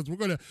 Yeah,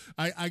 because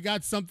I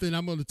got something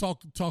I'm going to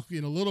talk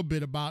in a little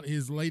bit about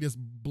his latest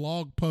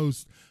blog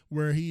post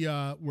where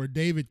where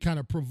David kind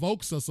of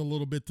provokes us a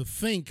little bit to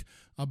think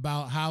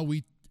about how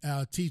we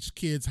teach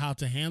kids how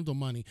to handle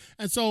money.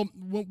 And so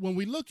when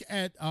we look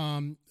at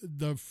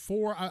the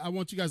four, I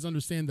want you guys to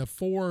understand the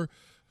four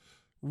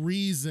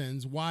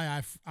reasons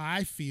why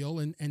I feel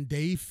and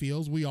Dave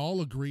feels, we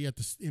all agree at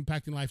the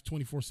Impacting Life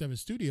 24/7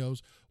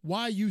 studios,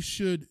 why you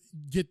should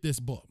get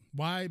this book,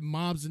 why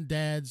moms and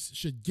dads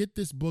should get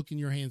this book in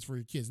your hands for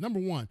your kids.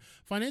 Number one,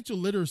 financial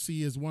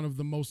literacy is one of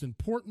the most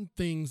important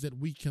things that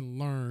we can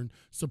learn.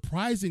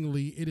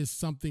 Surprisingly, it is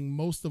something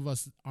most of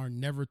us are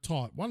never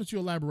taught. Why don't you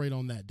elaborate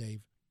on that,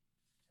 Dave?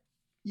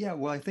 Yeah,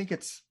 well, I think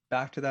it's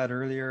back to that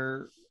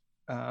earlier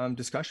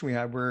discussion we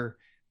had where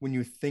when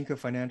you think of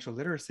financial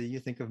literacy, you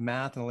think of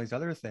math and all these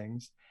other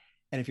things.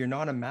 And if you're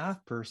not a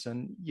math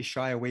person, you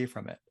shy away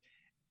from it.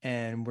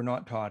 And we're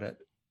not taught it.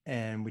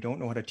 And we don't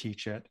know how to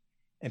teach it.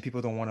 And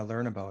people don't want to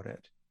learn about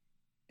it.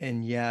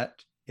 And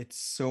yet it's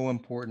so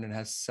important and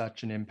has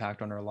such an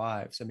impact on our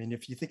lives. I mean,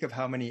 if you think of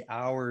how many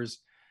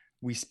hours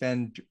we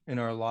spend in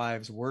our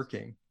lives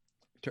working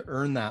to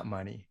earn that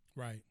money.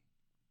 Right.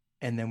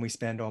 And then we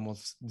spend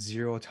almost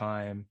zero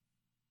time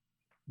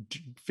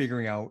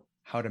figuring out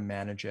how to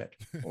manage it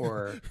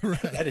or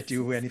right. let it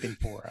do anything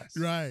for us.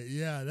 Right.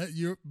 Yeah.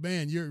 You're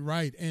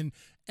right.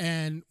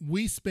 And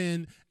we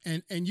spend,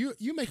 and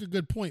you make a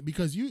good point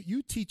because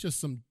you teach us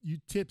some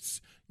tips.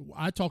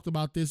 I talked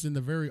about this in the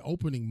very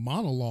opening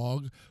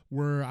monologue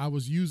where I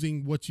was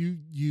using what you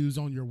use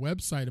on your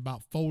website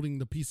about folding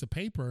the piece of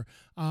paper.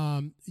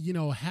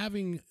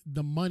 Having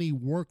the money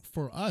work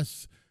for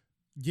us,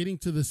 getting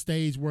to the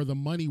stage where the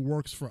money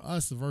works for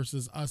us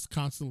versus us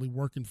constantly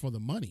working for the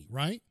money.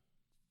 Right.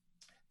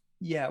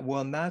 Yeah, well,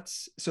 and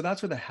that's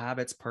where the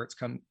habit part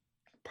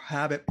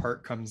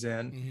comes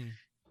in. Mm-hmm.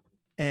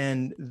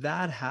 And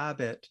that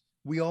habit,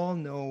 we all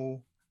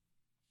know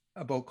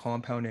about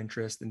compound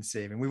interest and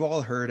saving. We've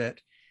all heard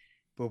it,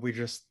 but we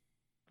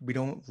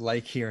don't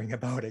like hearing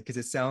about it because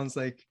it sounds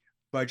like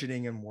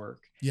budgeting and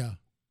work. Yeah.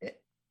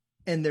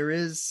 And there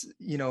is,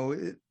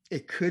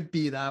 it could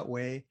be that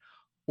way,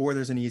 or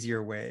there's an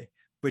easier way.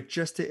 But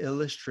just to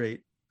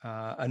illustrate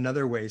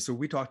another way. So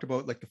we talked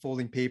about like the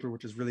folding paper,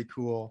 which is really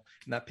cool.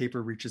 And that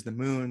paper reaches the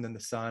moon, then the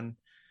sun.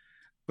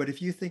 But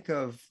if you think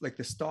of like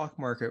the stock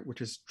market,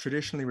 which is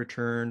traditionally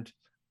returned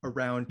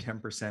around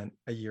 10%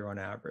 a year on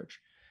average.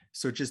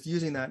 So just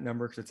using that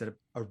number, because it's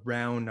a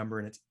round number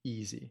and it's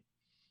easy.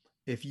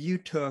 If you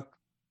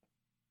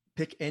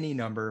pick any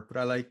number, but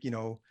I like,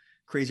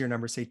 crazier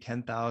numbers, say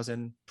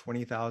 10,000,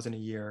 20,000 a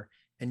year.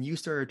 And you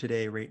started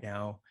today right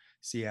now,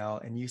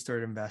 CL, and you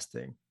started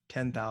investing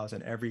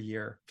 10,000 every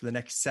year for the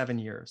next 7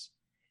 years,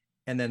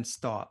 and then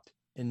stopped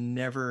and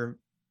never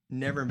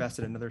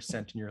invested another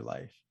cent in your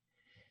life.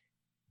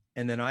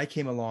 And then I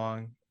came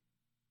along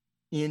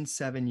in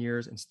 7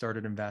 years and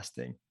started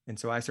investing. And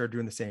so I started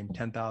doing the same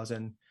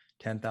 10,000,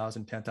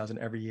 10,000, 10,000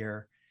 every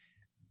year.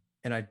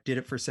 And I did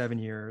it for 7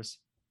 years,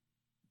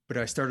 but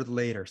I started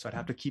later. So I'd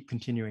have to keep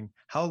continuing.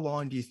 How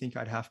long do you think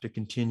I'd have to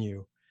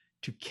continue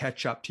to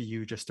catch up to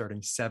you just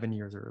starting 7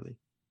 years early?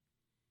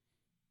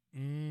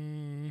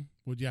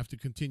 Would you have to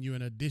continue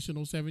an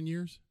additional 7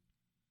 years?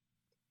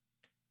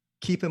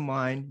 Keep in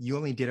mind, you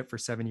only did it for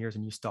 7 years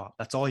and you stopped.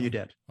 That's all you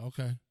did.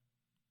 Okay.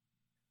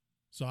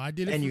 So I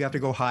did it. And you have to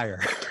go higher.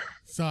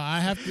 So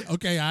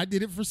I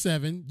did it for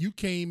 7. You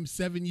came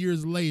 7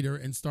 years later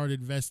and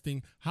started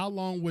investing. How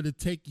long would it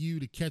take you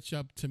to catch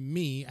up to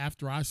me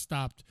after I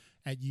stopped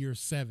at year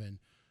 7?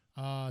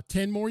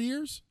 10 more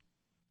years?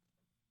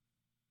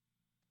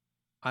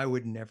 I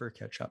would never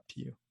catch up to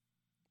you.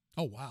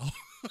 Oh, wow.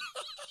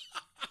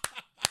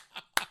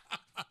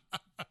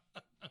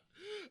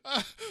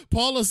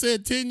 Paula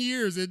said 10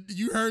 years, and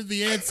you heard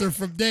the answer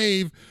from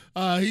Dave.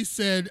 He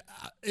said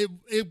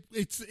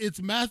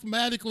it's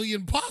mathematically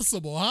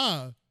impossible,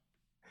 huh?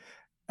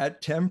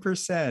 At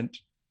 10%,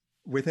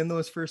 within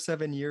those first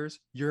 7 years,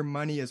 your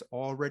money is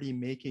already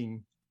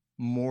making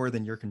more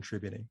than you're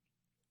contributing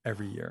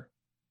every year.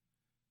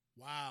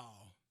 Wow.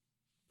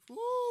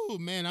 Ooh,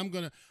 man, I'm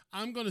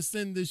gonna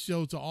send this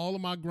show to all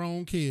of my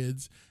grown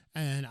kids.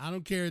 And I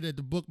don't care that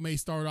the book may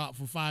start out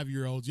for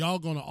 5-year-olds. Y'all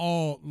going to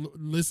all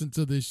listen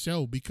to this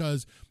show,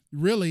 because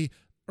really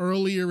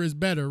earlier is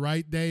better,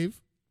 right,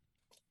 Dave?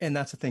 And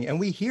that's the thing. And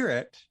we hear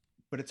it,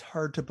 but it's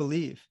hard to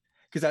believe,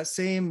 because that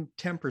same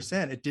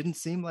 10%, it didn't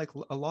seem like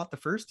a lot the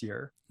first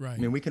year. Right. I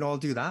mean, we can all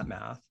do that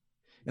math.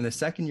 And the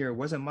second year, it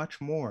wasn't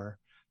much more,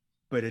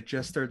 but it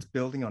just starts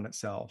building on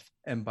itself.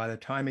 And by the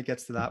time it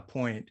gets to that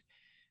point,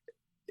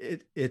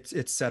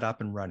 it's set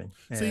up and running.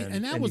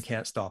 And you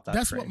can't stop that.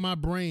 That's train. what my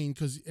brain,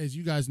 because as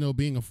you guys know,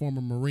 being a former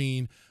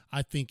Marine,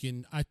 I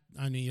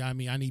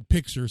need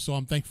pictures. So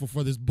I'm thankful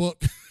for this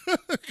book,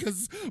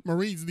 because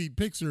Marines need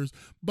pictures.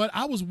 But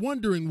I was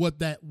wondering what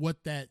that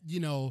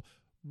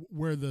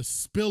where the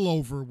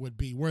spillover would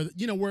be, where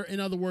in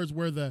other words,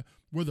 where the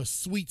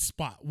sweet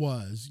spot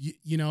was,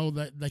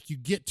 that like you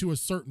get to a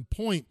certain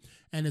point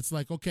and it's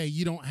like, okay,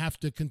 you don't have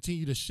to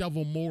continue to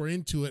shovel more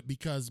into it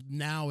because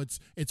now it's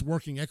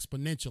working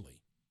exponentially.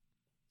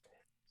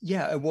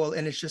 Yeah. Well,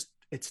 and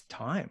it's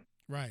time,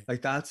 right?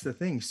 Like that's the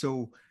thing.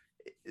 So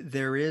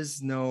there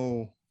is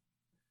no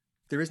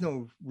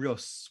real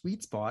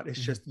sweet spot.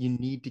 It's just, you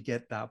need to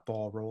get that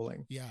ball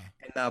rolling. Yeah.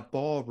 And that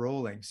ball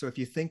rolling. So if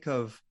you think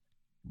of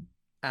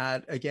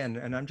again,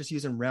 and I'm just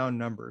using round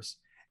numbers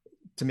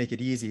to make it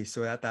easy.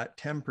 So at that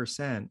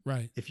 10%,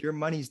 right, if your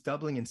money's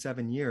doubling in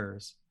 7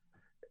 years,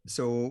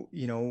 so,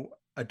 $1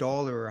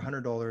 or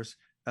 $100,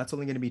 that's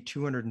only going to be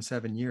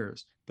 207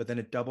 years, but then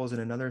it doubles in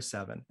another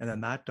 7. And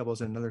then that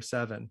doubles in another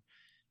 7.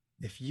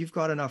 If you've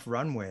got enough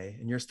runway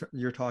and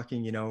you're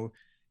talking,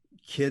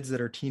 kids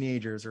that are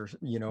teenagers, or,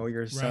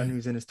 your son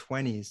who's in his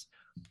 20s,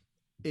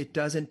 it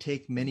doesn't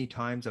take many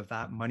times of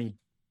that money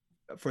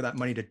for that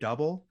money to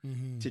double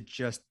to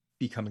just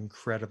become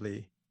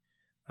incredibly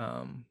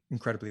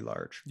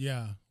large.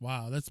 Yeah.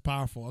 Wow. That's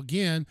powerful.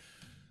 Again,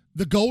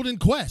 The Golden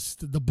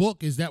Quest, the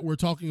book is that we're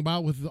talking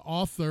about with the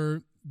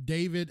author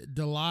David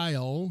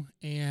Delisle,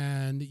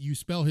 and you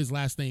spell his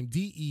last name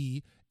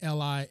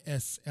Delisle,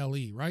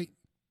 right?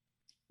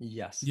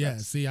 Yes. Yeah.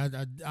 See,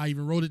 I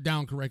even wrote it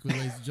down correctly,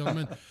 ladies and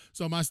gentlemen.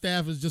 So my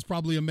staff is just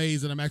probably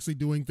amazed that I'm actually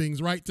doing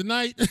things right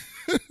tonight.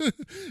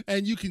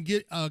 And you can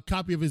get a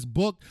copy of his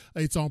book.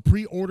 It's on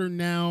pre-order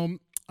now.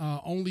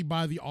 Only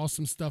by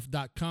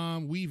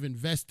theawesomestuff.com. We've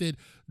invested.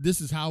 This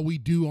is how we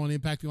do on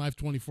Impacting Life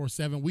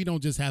 24/7. We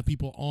don't just have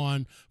people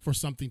on for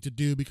something to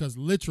do, because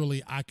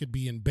literally I could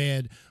be in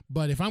bed.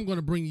 But if I'm going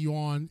to bring you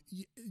on,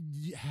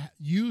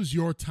 use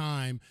your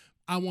time.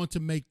 I want to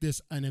make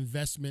this an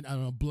investment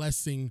and a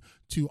blessing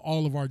to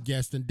all of our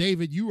guests. And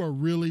David, you are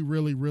really,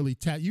 really, really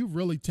you've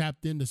really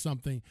tapped into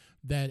something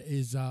that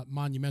is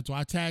monumental.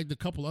 I tagged a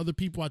couple other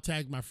people. I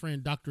tagged my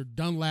friend Dr.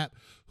 Dunlap,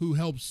 who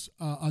helps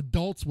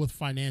adults with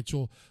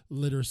financial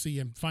literacy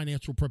and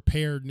financial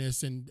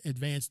preparedness and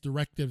advanced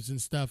directives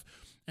and stuff.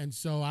 And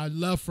so I'd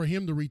love for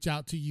him to reach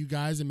out to you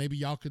guys, and maybe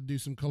y'all could do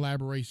some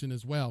collaboration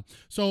as well.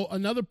 So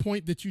another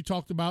point that you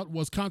talked about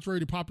was, contrary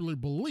to popular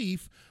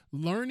belief,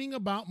 learning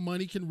about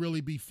money can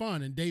really be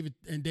fun. And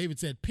David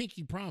said,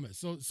 pinky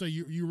promise. So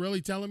you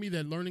really telling me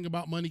that learning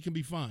about money can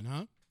be fun,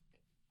 huh?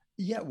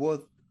 Yeah,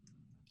 well,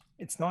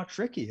 it's not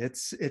tricky.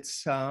 It's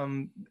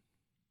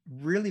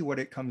really what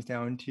it comes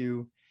down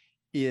to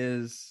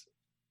is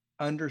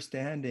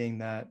understanding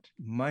that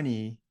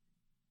money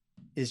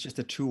is just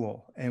a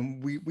tool,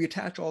 and we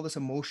attach all this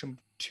emotion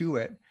to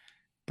it,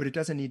 but it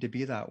doesn't need to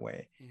be that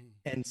way. Mm-hmm.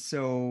 And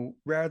so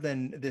rather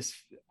than this,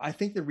 I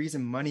think the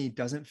reason money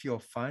doesn't feel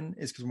fun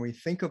is because when we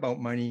think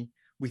about money,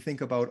 we think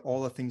about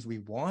all the things we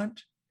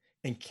want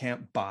and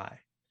can't buy.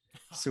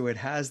 So it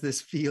has this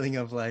feeling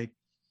of like,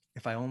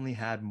 if I only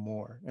had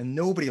more, and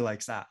nobody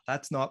likes that.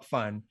 That's not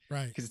fun,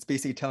 right? Because it's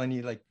basically telling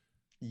you like,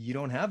 you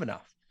don't have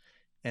enough,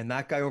 and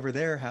that guy over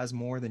there has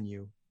more than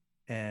you,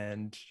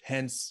 and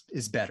hence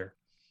is better.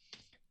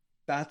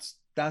 That's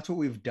what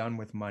we've done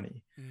with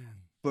money.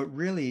 But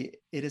really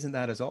it isn't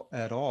that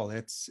at all.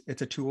 It's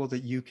a tool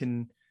that you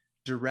can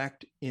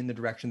direct in the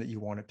direction that you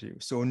want it to.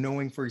 So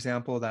knowing, for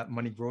example, that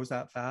money grows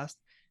that fast,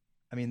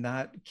 I mean,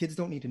 that kids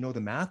don't need to know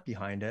the math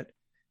behind it,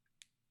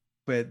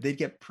 but they'd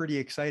get pretty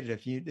excited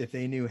if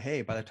they knew,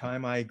 hey, by the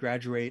time I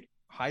graduate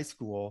high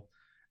school,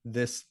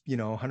 this,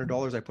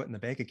 $100 I put in the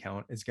bank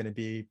account is going to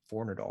be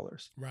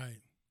 $400. Right.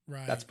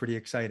 That's pretty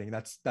exciting.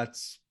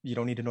 That's you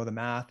don't need to know the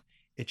math.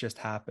 It just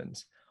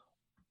happens.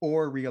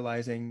 Or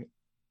realizing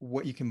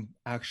what you can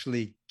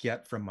actually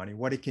get from money,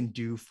 what it can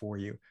do for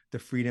you, the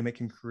freedom it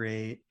can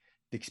create,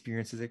 the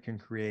experiences it can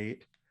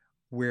create,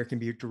 where it can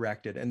be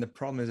directed. And the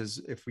problem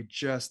is if we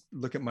just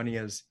look at money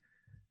as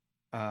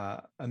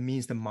a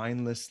means to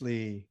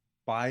mindlessly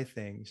buy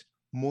things,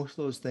 most of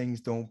those things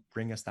don't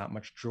bring us that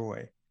much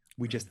joy.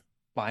 We just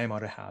buy them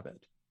out of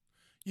habit.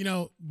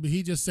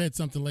 He just said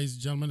something, ladies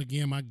and gentlemen.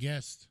 Again, my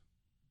guest,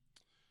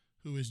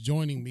 who is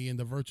joining me in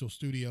the virtual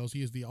studios,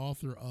 he is the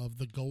author of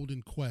The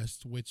Golden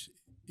Quest, which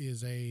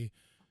is a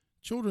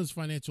children's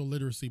financial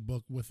literacy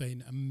book with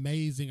an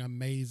amazing,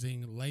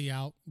 amazing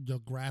layout. The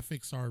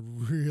graphics are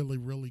really,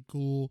 really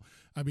cool.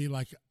 I mean,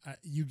 like,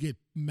 you get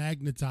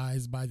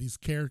magnetized by these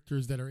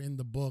characters that are in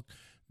the book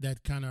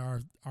that kind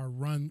of are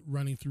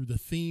running through the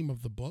theme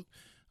of the book.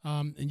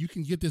 And you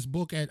can get this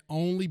book at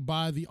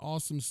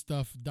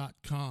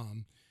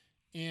onlybuytheawesomestuff.com.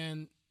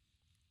 And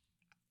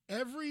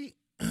every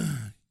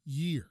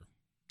year,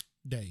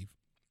 Dave,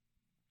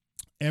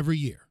 every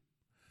year,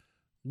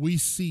 we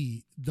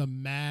see the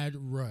mad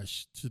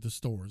rush to the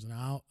stores. And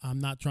I'm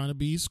not trying to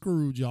be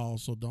Scrooge, y'all,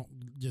 so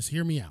just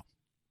hear me out.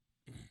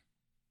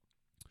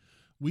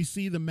 We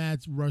see the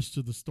mad rush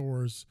to the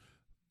stores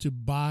to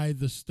buy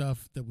the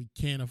stuff that we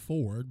can't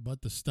afford,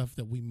 but the stuff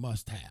that we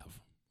must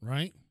have,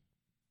 right?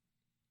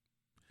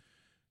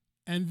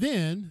 And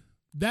then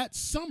that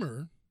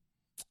summer,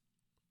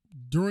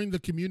 during the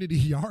community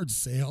yard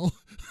sale,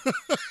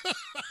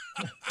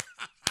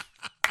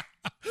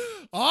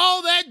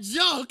 all that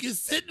junk is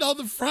sitting on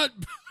the front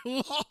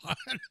lawn.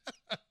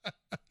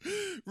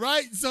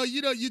 Right? So,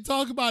 you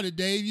talk about it,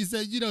 Dave. You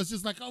said, it's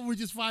just like, we're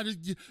just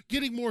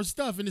getting more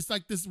stuff. And it's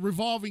like this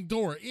revolving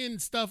door, in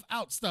stuff,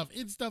 out stuff,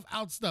 in stuff,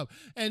 out stuff.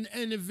 And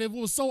if it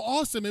was so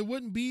awesome, it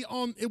wouldn't be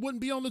on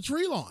the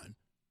tree lawn.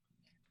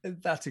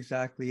 That's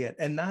exactly it.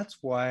 And that's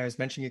why I was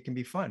mentioning it can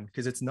be fun,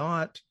 because it's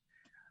not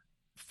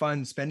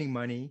fun spending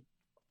money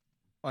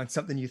on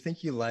something you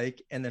think you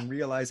like and then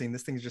realizing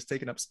this thing's just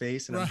taking up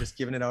space and I'm just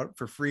giving it out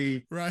for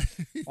free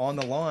on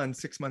the lawn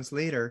 6 months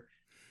later.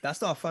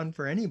 That's not fun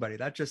for anybody.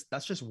 That's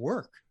just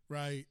work.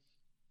 Right.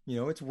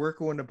 It's work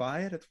going to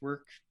buy it. It's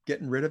work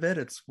getting rid of it.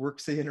 It's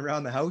work sitting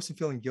around the house and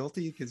feeling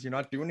guilty because you're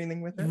not doing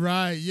anything with it.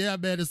 Right. Yeah,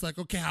 man. It's like,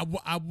 okay,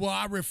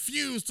 I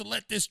refuse to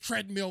let this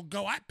treadmill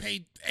go. I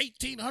paid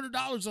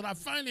 $1,800 and I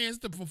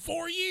financed it for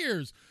 4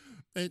 years.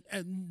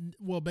 And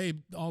well,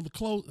 babe, all the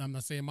clothes, I'm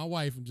not saying my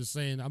wife, I'm just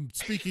saying, I'm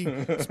speaking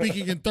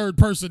in third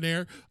person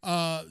there.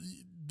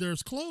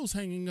 There's clothes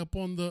hanging up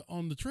on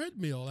the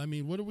treadmill. I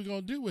mean, what are we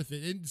going to do with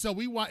it? And so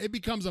it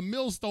becomes a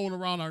millstone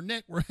around our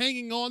neck. We're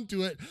hanging on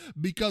to it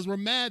because we're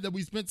mad that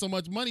we spent so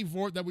much money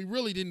for it that we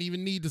really didn't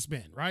even need to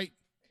spend, right?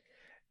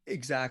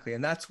 Exactly.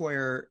 And that's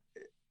where,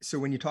 so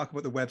when you talk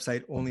about the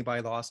website,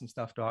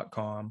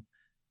 onlybuytheawesomestuff.com,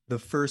 the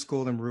first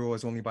golden rule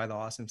is only buy the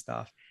awesome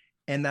stuff.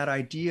 And that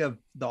idea of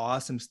the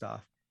awesome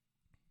stuff,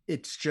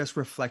 it's just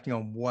reflecting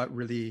on what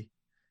really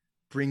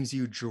brings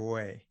you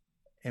joy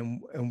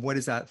and what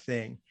is that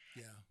thing.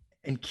 Yeah.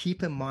 And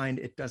keep in mind,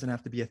 it doesn't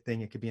have to be a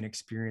thing. It could be an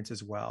experience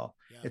as well.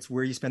 Yeah. It's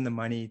where you spend the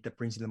money that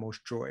brings you the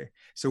most joy.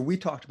 So we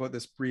talked about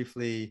this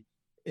briefly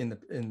in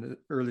the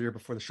earlier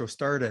before the show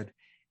started,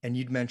 and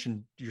you'd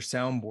mentioned your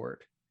soundboard,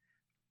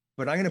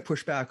 but I'm going to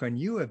push back on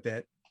you a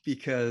bit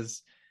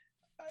because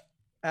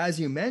as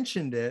you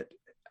mentioned it,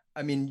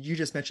 I mean, you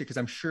just mentioned, because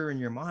I'm sure in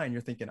your mind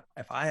you're thinking,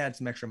 if I had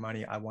some extra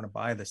money, I want to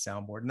buy the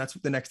soundboard, and that's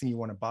the next thing you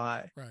want to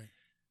buy. Right.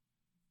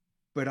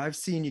 But I've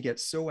seen you get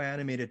so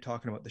animated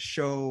talking about the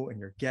show and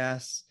your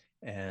guests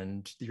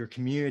and your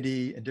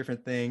community and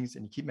different things,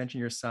 and you keep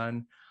mentioning your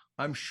son.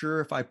 I'm sure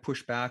if I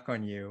push back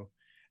on you,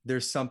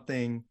 there's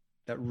something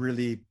that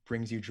really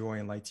brings you joy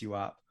and lights you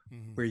up,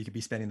 Mm-hmm. where you could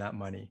be spending that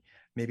money.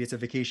 Maybe it's a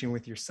vacation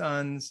with your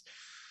sons.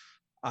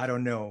 I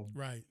don't know.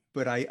 Right.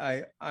 But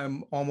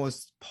I'm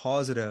almost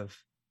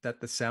positive that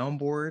the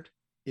soundboard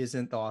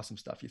isn't the awesome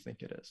stuff you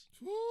think it is.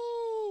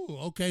 Ooh,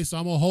 okay, so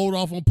I'm gonna hold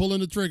off on pulling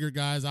the trigger,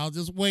 guys. I'll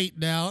just wait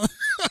now.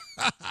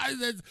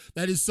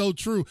 That is so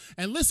true.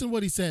 And listen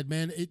what he said,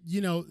 man. It,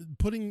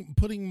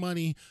 putting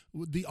money,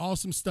 the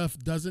awesome stuff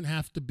doesn't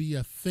have to be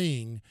a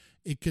thing.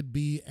 It could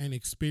be an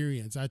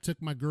experience. I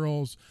took my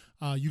girls,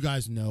 you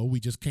guys know, we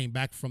just came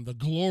back from the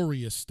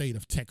glorious state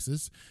of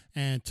Texas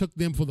and took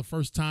them for the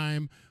first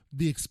time.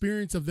 The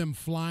experience of them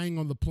flying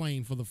on the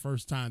plane for the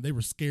first time, they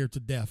were scared to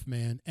death,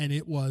 man. And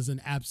it was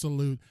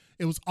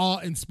it was awe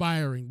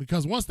inspiring,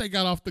 because once they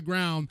got off the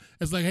ground,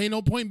 it's like, hey,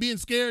 no point being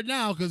scared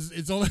now, because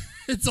it's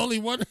only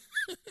one.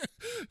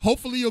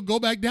 Hopefully you'll go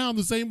back down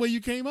the same way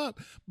you came up.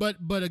 But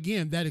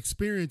again, that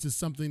experience is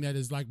something that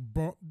is like,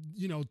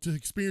 to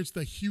experience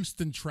the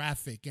Houston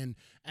traffic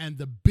and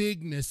the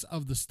bigness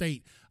of the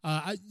state.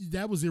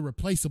 That was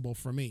irreplaceable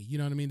for me. You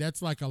know what I mean?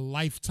 That's like a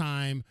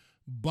lifetime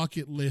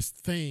bucket list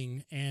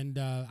thing, and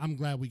I'm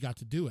glad we got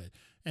to do it.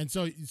 And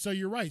so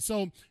you're right.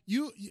 So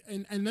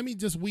and let me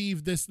just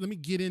weave this. Let me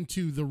get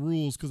into the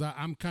rules, because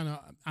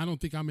I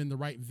don't think I'm in the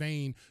right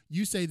vein.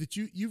 You say that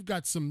you've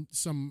got some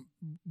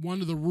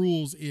one of the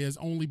rules is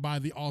only buy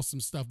the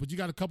awesome stuff, but you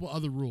got a couple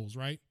other rules,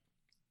 right?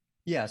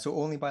 Yeah, so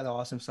only buy the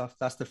awesome stuff.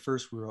 That's the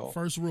first rule.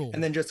 First rule.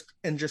 And then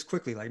just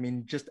quickly, like, I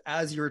mean, just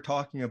as you were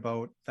talking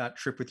about that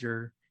trip with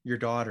your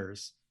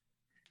daughters,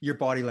 your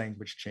body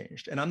language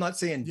changed. And I'm not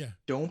saying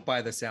don't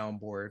buy the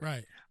soundboard,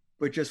 right?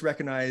 But just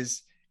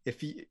recognize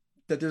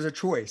that there's a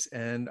choice.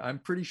 And I'm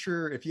pretty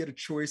sure if you had a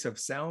choice of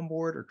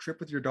soundboard or trip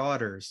with your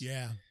daughters,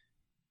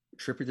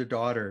 trip with your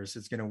daughters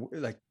is going to,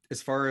 like,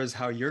 as far as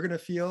how you're going to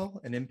feel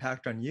and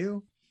impact on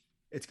you,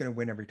 it's going to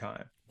win every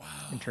time. Wow.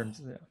 In terms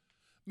of,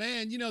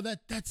 man,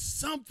 that's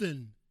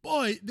something,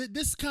 boy,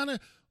 this kind of,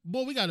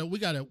 boy, we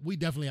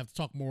definitely have to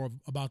talk more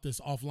about this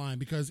offline,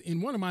 because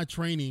in one of my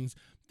trainings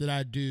that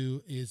I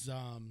do is,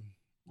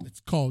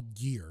 it's called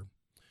GEAR.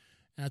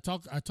 And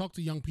I talk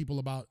to young people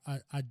about,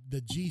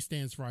 the G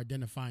stands for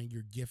identifying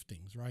your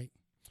giftings, right?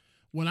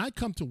 When I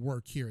come to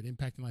work here at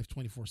Impacting Life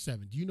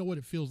 24/7, do you know what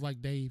it feels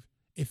like, Dave?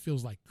 It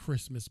feels like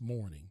Christmas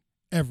morning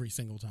every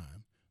single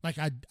time. Like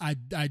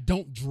I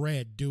don't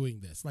dread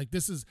doing this. Like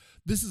this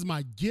is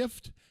my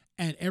gift,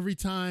 and every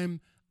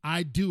time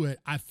I do it,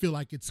 I feel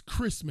like it's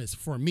Christmas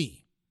for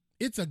me.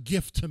 It's a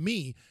gift to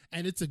me,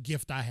 and it's a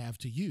gift I have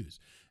to use.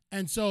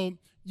 And so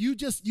you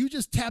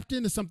just tapped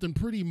into something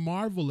pretty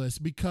marvelous,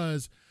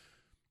 because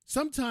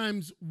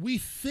sometimes we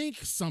think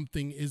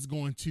something is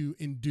going to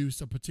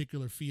induce a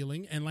particular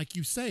feeling, and like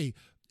you say,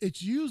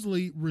 it's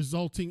usually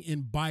resulting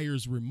in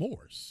buyer's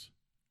remorse.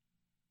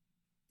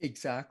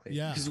 Exactly.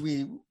 Yeah. Because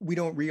we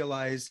don't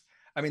realize,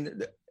 I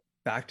mean,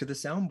 back to the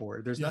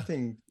soundboard, there's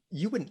nothing,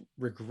 you wouldn't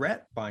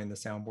regret buying the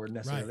soundboard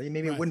necessarily.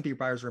 Maybe it wouldn't be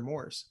buyer's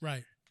remorse.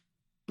 Right.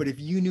 But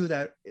if you knew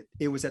that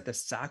it was at the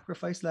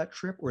sacrifice of that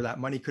trip, or that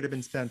money could have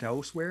been spent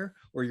elsewhere,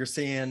 or you're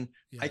saying,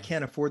 I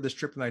can't afford this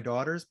trip with my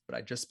daughters, but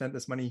I just spent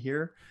this money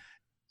here.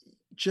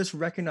 Just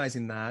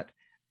recognizing that,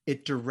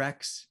 it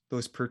directs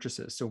those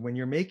purchases. So when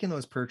you're making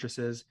those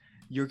purchases,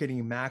 you're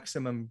getting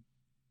maximum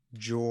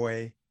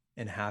joy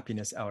and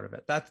happiness out of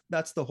it.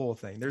 That's the whole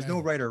thing. There's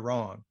no right or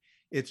wrong.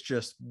 It's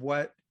just,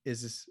 what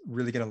is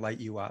really going to light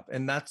you up?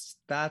 And that's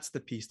the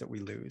piece that we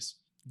lose.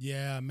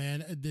 Yeah,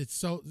 man. It's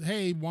so,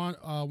 hey,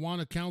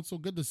 Wanda Council,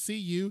 good to see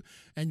you.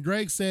 And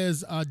Greg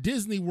says,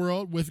 Disney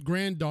World with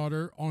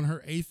granddaughter on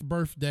her 8th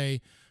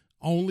birthday,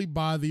 only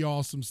buy the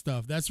awesome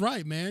stuff. That's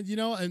right, man.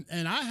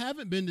 And I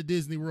haven't been to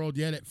Disney World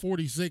yet. At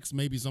 46,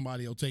 maybe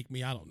somebody will take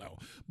me. I don't know.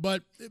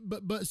 But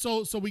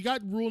so we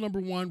got rule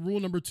number 1. Rule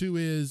number 2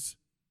 is?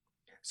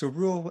 So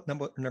rule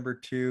number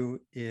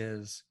 2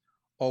 is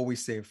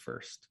always save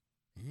first.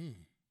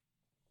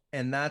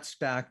 And that's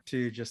back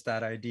to just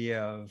that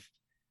idea of,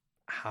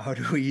 how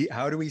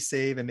do we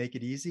save and make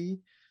it easy?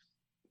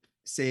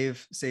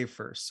 Save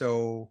first.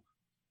 So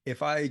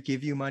if I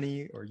give you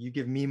money or you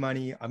give me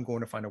money, I'm going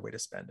to find a way to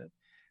spend it.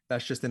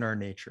 That's just in our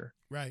nature.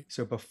 Right.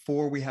 So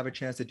before we have a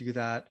chance to do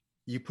that,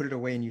 you put it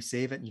away and you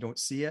save it and you don't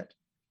see it.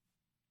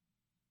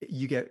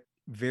 You get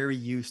very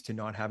used to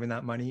not having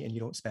that money and you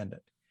don't spend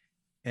it.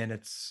 And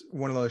it's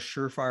one of those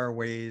surefire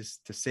ways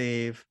to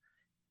save.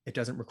 It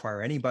doesn't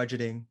require any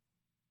budgeting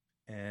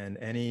and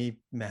any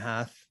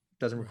math.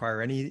 Doesn't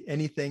require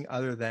anything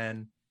other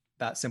than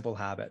that simple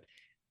habit.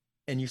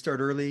 And you start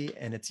early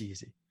and it's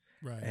easy.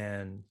 Right.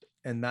 And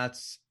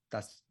that's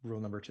rule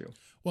number 2.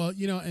 Well,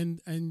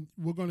 and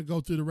we're going to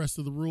go through the rest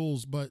of the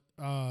rules, but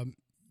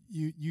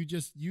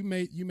you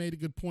made a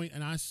good point,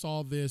 and I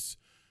saw this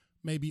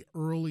maybe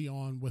early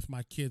on with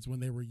my kids when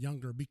they were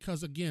younger,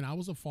 because again, I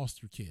was a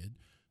foster kid,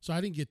 so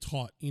I didn't get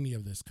taught any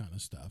of this kind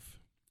of stuff.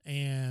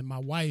 And my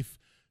wife,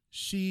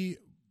 she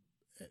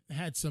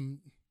had some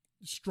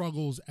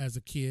struggles as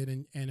a kid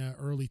and an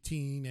early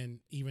teen and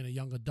even a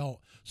young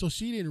adult. So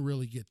she didn't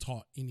really get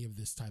taught any of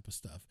this type of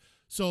stuff.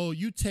 So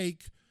you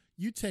take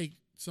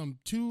some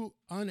two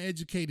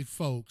uneducated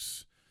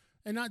folks,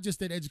 and not just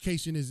that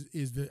education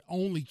is the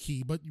only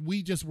key, but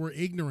we just were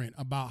ignorant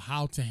about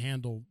how to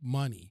handle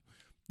money.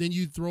 Then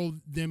you throw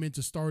them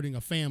into starting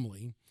a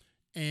family,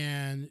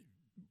 and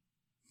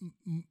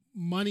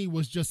money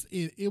was just,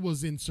 it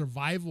was in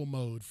survival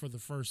mode for the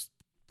first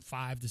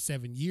 5 to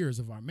 7 years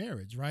of our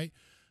marriage, right?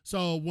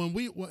 So when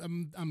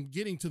I'm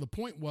getting to the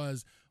point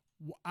was,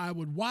 I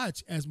would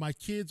watch as my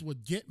kids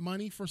would get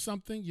money for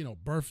something,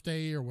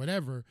 birthday or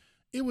whatever,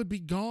 it would be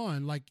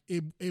gone. Like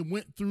it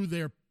went through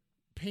their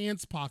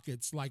pants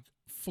pockets like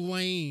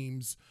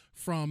flames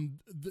from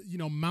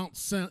Mount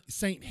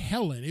St.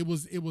 Helen. It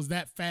was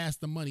that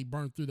fast the money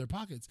burned through their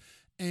pockets.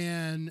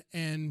 And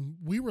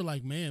we were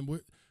like, man,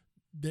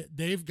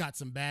 they've got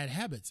some bad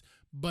habits,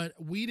 but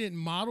we didn't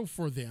model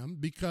for them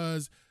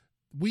because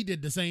we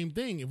did the same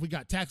thing. If we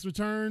got tax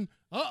return,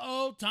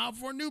 time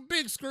for a new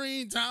big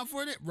screen, time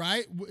for it,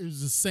 right? It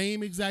was the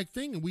same exact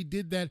thing. And we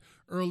did that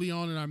early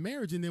on in our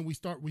marriage. And then we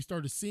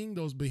started seeing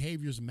those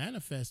behaviors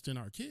manifest in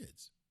our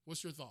kids.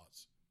 What's your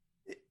thoughts?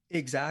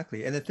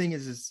 Exactly. And the thing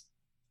is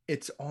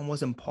it's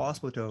almost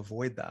impossible to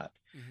avoid that.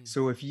 Mm-hmm.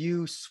 So if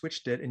you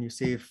switched it and you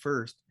saved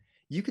first,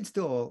 you could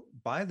still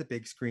buy the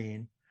big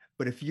screen.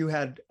 But if you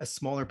had a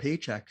smaller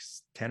paycheck,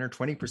 10 or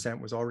 20%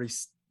 was already,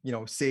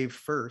 saved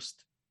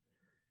first,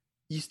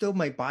 you still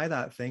might buy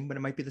that thing, but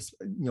it might be this,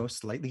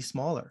 slightly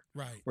smaller,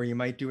 right? Or you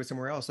might do it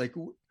somewhere else. Like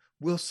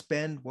we'll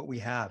spend what we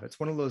have. It's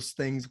one of those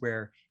things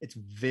where it's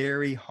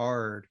very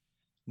hard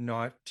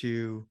not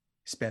to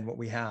spend what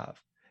we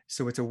have.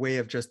 So it's a way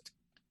of just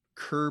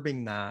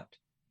curbing that,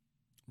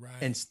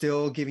 right? And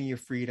still giving you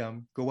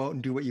freedom, go out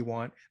and do what you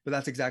want. But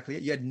that's exactly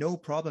it. You had no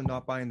problem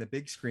not buying the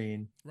big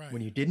screen, right,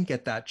 when you didn't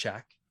get that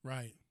check.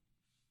 Right.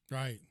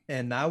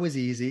 And that was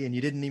easy. And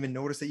you didn't even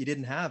notice that you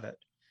didn't have it.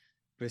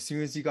 But as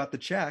soon as you got the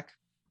check,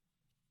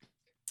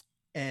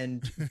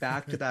 and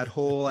back to that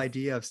whole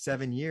idea of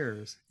 7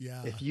 years,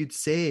 if you'd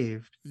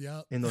saved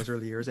in those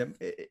early years,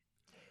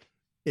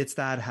 it's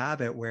that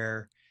habit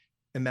where,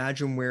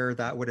 imagine where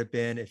that would have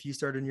been if you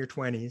started in your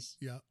 20s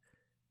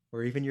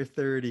or even your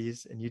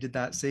 30s and you did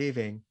that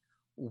saving,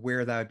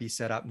 where that would be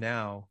set up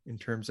now in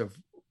terms of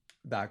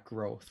that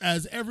growth.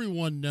 As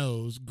everyone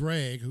knows,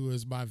 Greg, who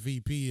is my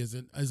VP,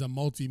 is a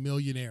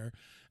multimillionaire.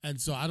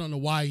 And so I don't know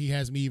why he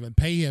has me even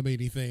pay him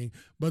anything.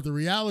 But the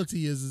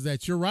reality is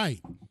that you're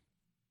right.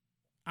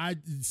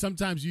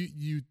 Sometimes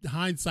you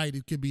hindsight,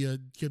 it could be a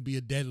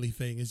deadly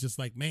thing. It's just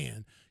like,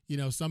 man,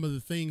 some of the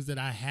things that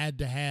I had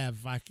to have,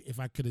 if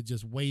I could have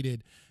just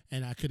waited,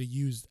 and I could have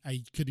used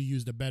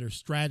a better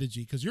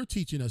strategy, because you're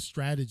teaching us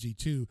strategy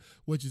too,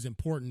 which is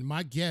important.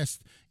 My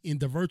guest in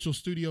the virtual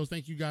studios,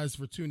 thank you guys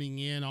for tuning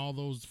in, all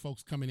those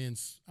folks coming in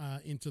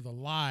into the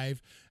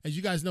live. As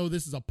you guys know,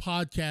 this is a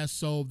podcast,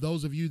 so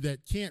those of you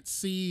that can't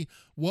see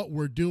what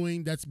we're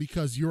doing, that's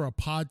because you're a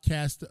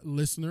podcast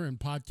listener, and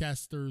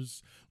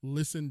podcasters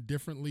listen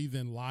differently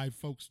than live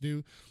folks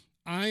do.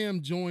 I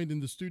am joined in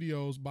the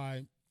studios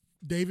by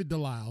David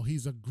Delisle.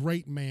 He's a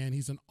great man.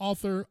 He's an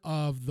author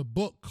of the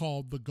book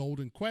called The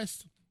Golden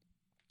Quest.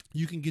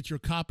 You can get your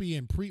copy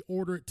and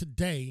pre-order it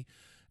today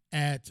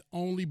at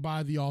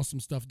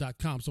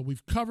onlybuytheawesomestuff.com. So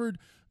we've covered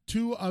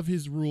 2 of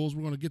his rules.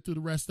 We're going to get through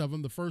the rest of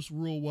them. The first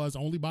rule was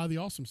only buy the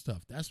awesome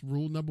stuff. That's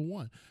rule number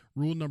 1.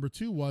 Rule number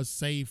 2 was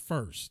save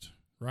first,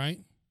 right?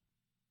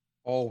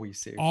 Always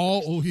save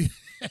first.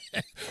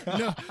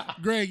 No,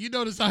 Greg, you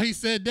notice how he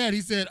said that? He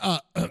said,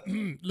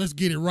 let's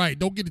get it right.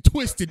 Don't get it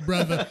twisted,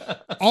 brother.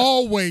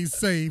 Always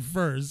save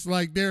first.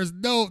 Like there's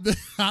no,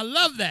 I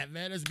love that,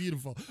 man. That's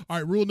beautiful. All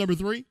right, rule number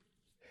 3.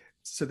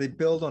 So they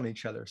build on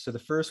each other. So the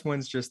first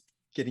one's just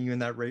getting you in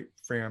that right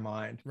frame of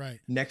mind. Right.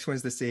 Next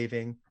one's the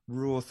saving.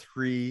 Rule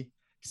 3,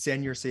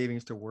 send your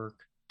savings to work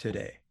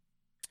today.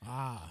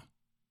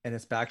 And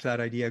it's back to that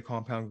idea of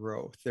compound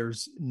growth.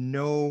 There's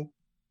no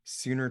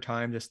sooner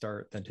time to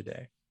start than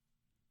today.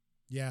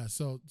 Yeah.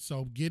 So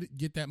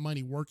get that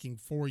money working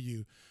for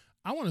you.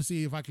 I want to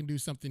see if I can do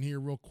something here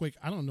real quick.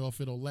 I don't know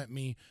if it'll let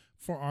me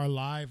for our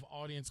live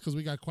audience, because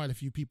we got quite a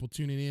few people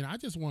tuning in. I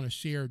just want to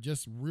share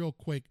just real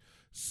quick,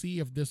 see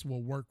if this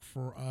will work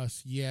for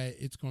us. Yeah,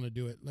 it's going to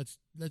do it. Let's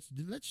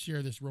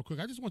share this real quick.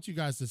 I just want you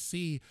guys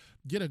to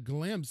get a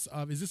glimpse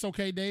of, is this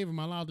okay, Dave? Am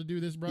I allowed to do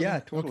this, brother? Yeah,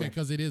 totally. Okay,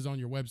 because it is on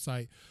your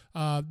website.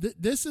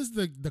 This is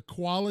the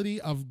quality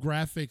of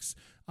graphics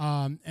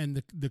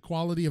and the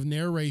quality of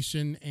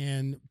narration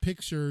and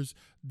pictures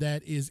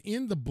that is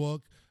in the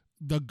book,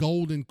 The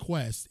Golden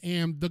Quest.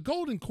 And The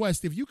Golden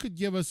Quest, if you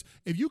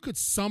could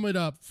sum it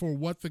up for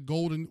what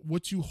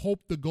you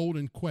hope the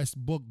Golden Quest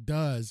book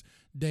does,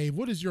 Dave,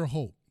 what is your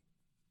hope?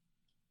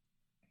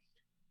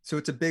 So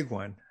it's a big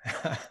one.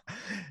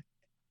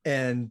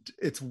 And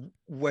it's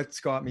what's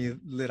got me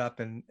lit up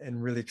and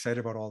really excited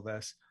about all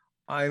this.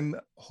 I'm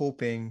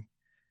hoping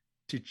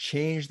to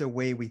change the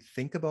way we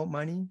think about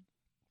money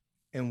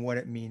and what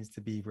it means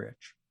to be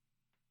rich.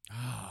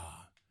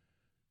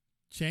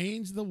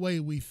 Change the way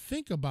we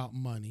think about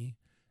money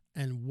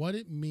and what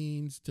it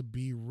means to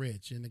be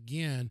rich. And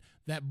again,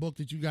 that book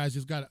that you guys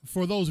just got,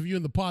 for those of you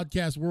in the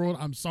podcast world,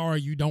 I'm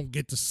sorry you don't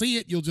get to see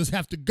it. You'll just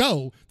have to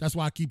go. That's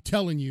why I keep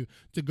telling you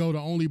to go to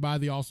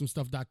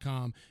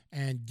onlybuytheawesomestuff.com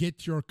and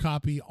get your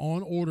copy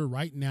on order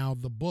right now,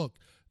 the book,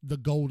 The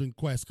Golden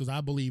Quest, because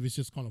I believe it's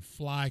just going to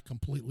fly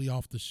completely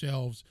off the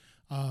shelves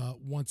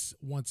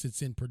once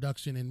it's in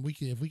production. And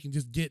if we can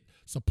just get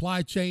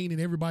supply chain and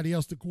everybody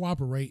else to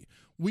cooperate,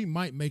 we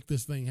might make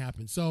this thing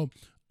happen. So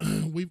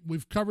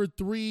we've covered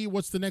 3.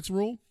 What's the next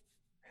rule?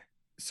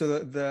 So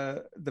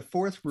the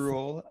fourth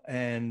rule,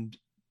 and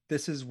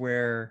this is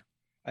where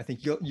I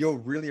think you'll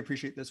really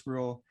appreciate this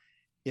rule.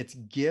 It's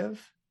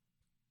give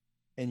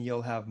and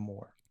you'll have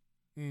more.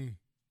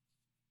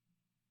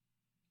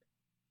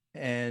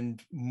 And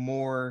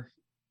more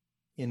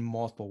in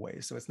multiple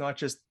ways. So it's not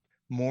just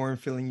more in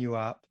filling you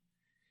up.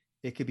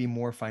 It could be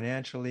more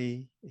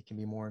financially. It can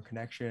be more in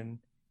connection.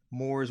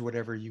 More is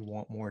whatever you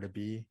want more to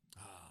be.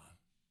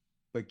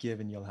 But give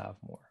and you'll have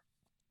more.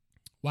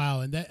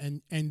 Wow,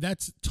 and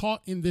that's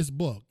taught in this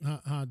book,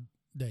 huh,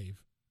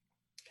 Dave?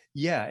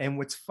 Yeah, and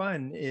what's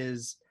fun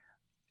is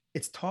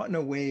it's taught in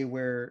a way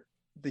where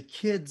the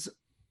kids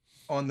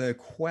on the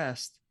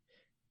quest,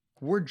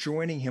 we're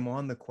joining him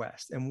on the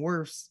quest, and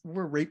we're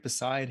right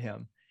beside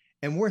him,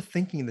 and we're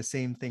thinking the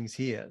same things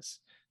he is.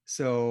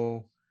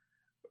 So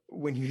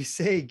when you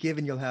say give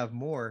and you'll have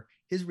more,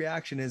 his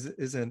reaction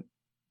isn't,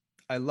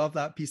 I love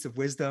that piece of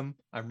wisdom,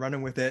 I'm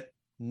running with it,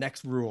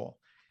 next rule.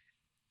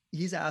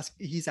 He's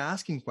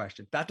asking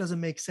questions. That doesn't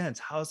make sense.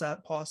 How's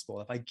that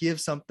possible? If I give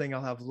something,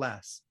 I'll have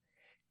less.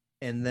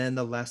 And then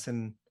the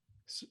lesson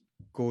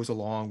goes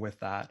along with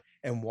that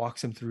and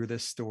walks him through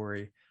this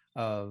story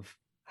of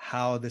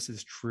how this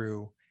is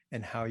true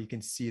and how you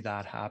can see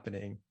that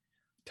happening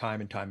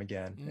time and time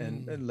again.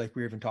 And like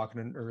we were even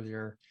talking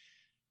earlier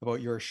about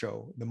your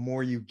show, the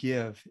more you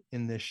give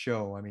in this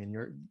show, I mean,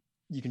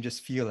 you can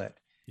just feel it.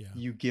 Yeah.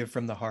 You give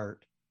from the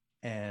heart,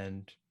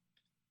 and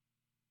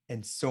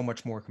so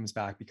much more comes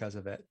back because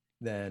of it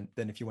than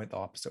if you went the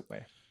opposite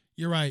way.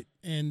 You're right.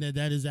 And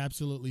that is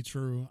absolutely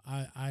true.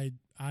 I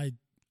here's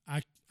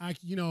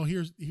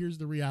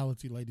the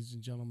reality, ladies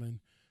and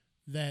gentlemen,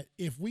 that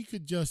if we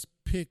could just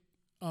pick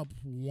up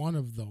one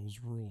of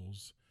those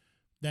rules,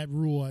 that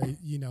rule,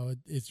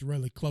 it's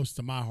really close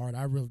to my heart.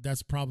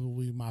 That's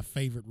probably my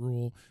favorite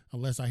rule,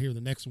 unless I hear the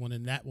next one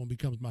and that one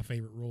becomes my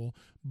favorite rule.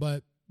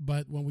 But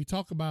when we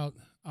talk about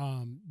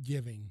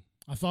giving,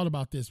 I thought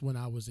about this when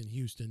I was in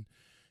Houston.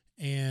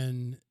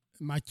 And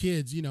my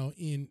kids,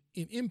 in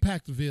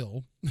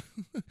Impactville,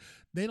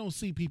 they don't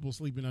see people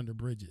sleeping under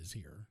bridges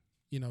here.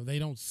 They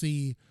don't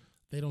see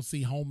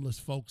homeless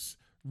folks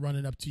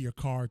running up to your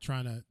car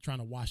trying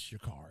to wash your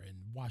car and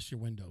wash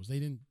your windows.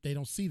 They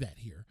don't see that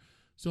here.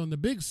 So in the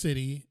big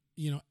city,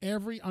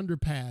 every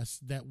underpass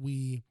that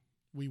we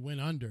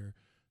went under,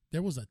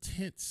 there was a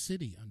tent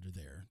city under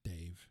there,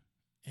 Dave,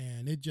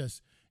 and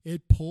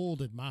it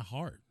pulled at my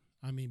heart.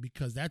 I mean,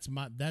 because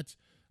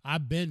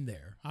I've been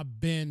there.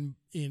 I've been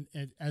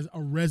as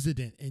a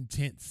resident in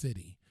Tent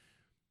City.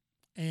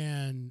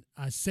 And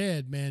I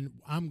said, man,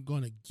 I'm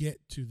going to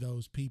get to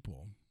those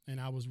people. And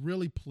I was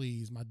really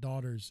pleased. My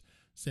daughters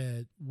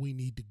said, we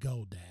need to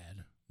go,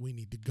 Dad. We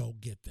need to go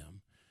get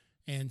them.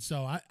 And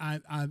so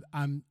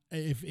I'm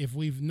if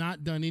we've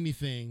not done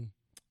anything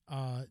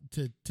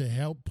to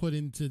help put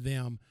into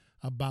them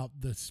about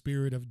the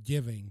spirit of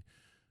giving,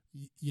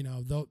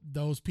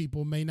 those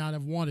people may not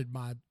have wanted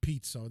my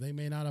pizza. They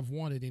may not have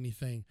wanted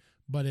anything,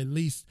 but at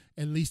least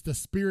the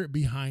spirit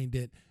behind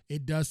it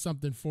does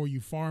something for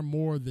you far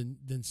more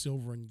than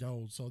silver and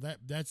gold. So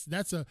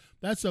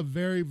that's a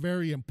very,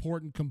 very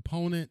important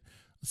component.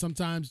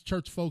 Sometimes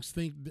church folks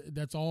think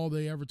that's all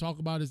they ever talk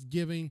about is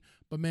giving,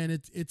 but man,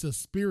 it's a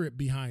spirit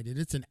behind it.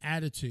 It's an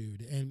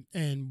attitude,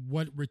 and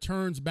what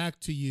returns back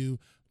to you,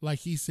 like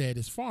he said,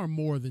 is far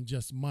more than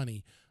just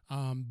money.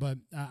 But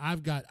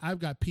I've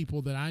got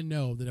people that I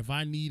know that if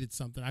I needed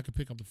something, I could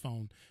pick up the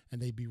phone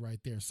and they'd be right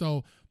there.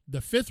 So the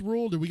 5th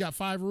rule, we got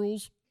 5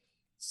 rules?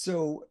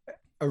 So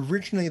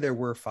originally there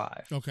were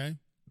 5. Okay.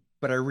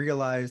 But I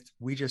realized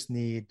we just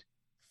need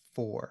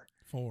 4.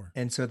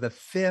 And so the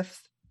 5th,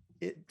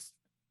 it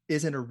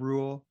isn't a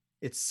rule.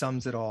 It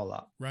sums it all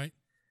up. Right.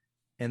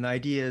 And the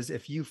idea is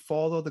if you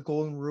follow the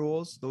golden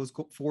rules, those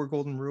 4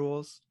 golden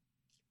rules,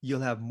 you'll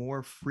have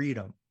more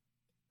freedom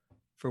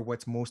for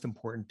what's most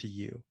important to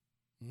you.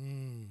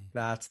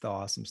 That's the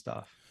awesome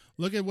stuff.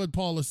 Look at what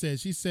Paula said.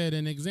 She said,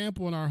 an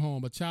example in our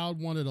home, a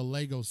child wanted a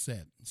Lego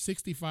set,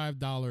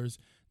 $65.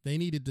 They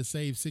needed to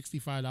save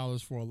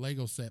 $65 for a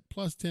Lego set,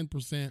 plus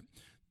 10%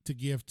 to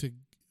give to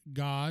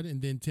God,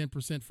 and then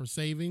 10% for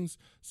savings.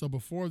 So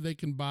before they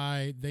can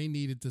buy, they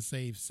needed to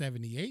save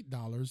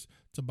 $78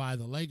 to buy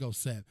the Lego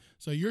set.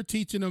 So you're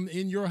teaching them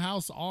in your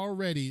house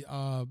already,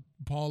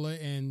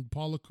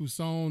 Paula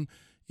Couson.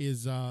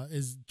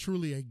 is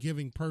truly a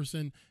giving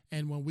person.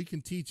 And when we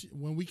can teach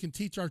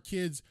our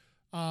kids,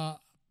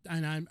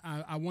 and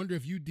I wonder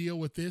if you deal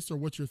with this or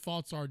what your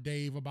thoughts are,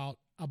 Dave, about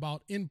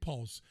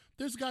impulse.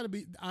 There's got to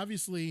be,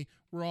 obviously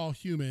we're all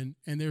human,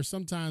 and there's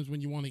sometimes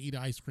when you want to eat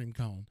an ice cream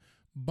cone,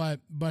 but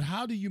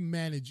how do you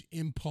manage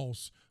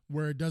impulse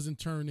where it doesn't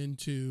turn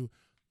into,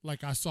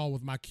 like I saw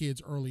with my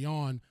kids early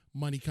on,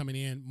 money coming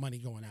in, money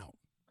going out?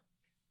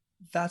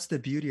 That's the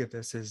beauty of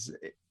this, is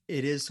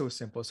it is so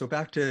simple. So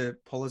back to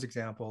Paula's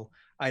example,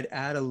 I'd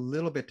add a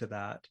little bit to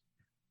that.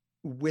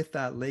 With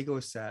that Lego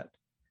set,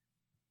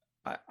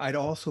 I'd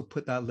also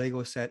put that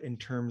Lego set in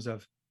terms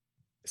of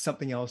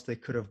something else they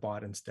could have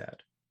bought instead.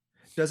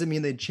 Doesn't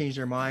mean they'd change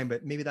their mind,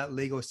 but maybe that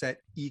Lego set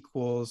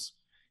equals,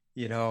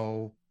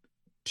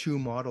 2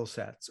 model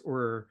sets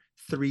or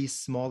 3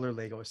 smaller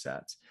Lego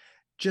sets,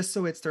 just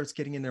so it starts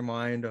getting in their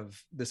mind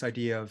of this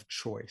idea of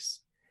choice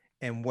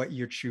and what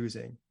you're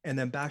choosing. And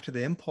then back to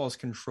the impulse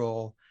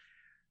control,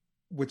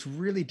 what's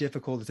really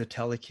difficult is to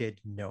tell a kid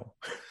no.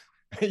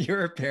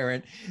 You're a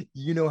parent,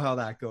 you know how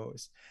that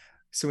goes.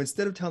 So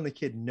instead of telling the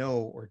kid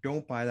no, or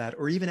don't buy that,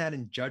 or even add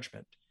in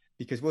judgment,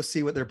 because we'll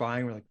see what they're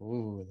buying, we're like,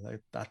 oh,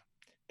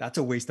 that's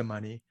a waste of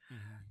money.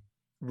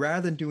 Mm-hmm.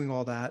 Rather than doing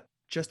all that,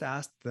 just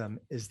ask them,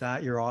 is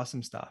that your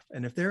awesome stuff?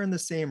 And if they're in the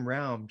same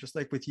realm, just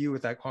like with you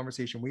with that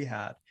conversation we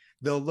had,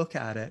 they'll look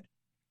at it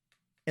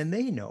and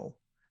they know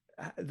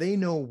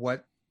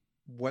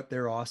what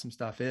their awesome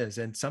stuff is.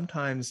 And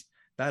sometimes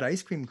that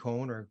ice cream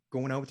cone, or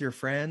going out with your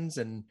friends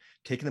and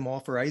taking them all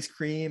for ice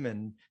cream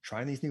and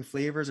trying these new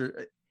flavors,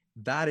 or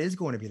that is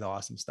going to be the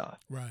awesome stuff.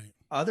 Right.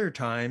 Other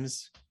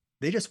times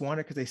they just want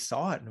it because they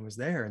saw it and it was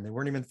there and they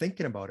weren't even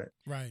thinking about it.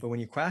 Right. But when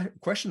you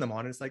question them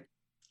on it, it's like,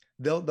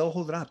 they'll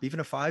hold it up. Even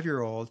a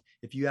 5-year-old,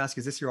 if you ask,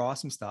 is this your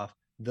awesome stuff?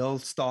 They'll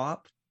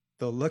stop,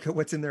 they'll look at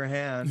what's in their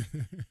hand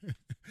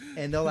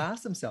and they'll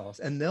ask themselves,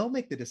 and they'll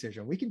make the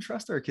decision. We can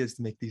trust our kids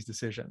to make these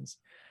decisions.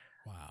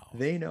 Wow.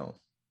 They know.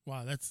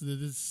 Wow, this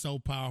is so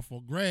powerful.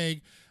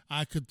 Greg,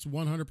 I could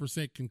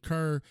 100%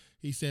 concur.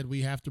 He said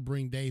we have to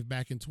bring Dave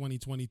back in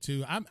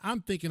 2022. I'm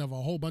thinking of a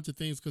whole bunch of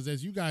things, because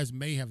as you guys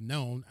may have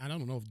known, I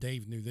don't know if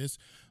Dave knew this,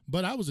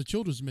 but I was a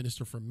children's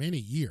minister for many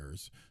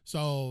years.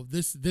 So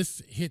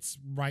this hits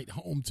right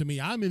home to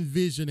me. I'm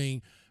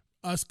envisioning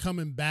us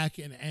coming back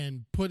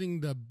and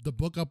putting the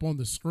book up on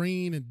the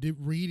screen and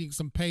reading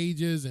some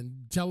pages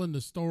and telling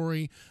the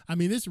story. I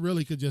mean, this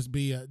really could just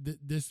be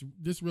this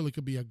really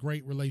could be a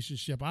great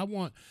relationship. I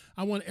want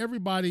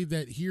everybody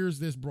that hears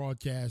this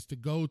broadcast to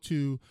go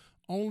to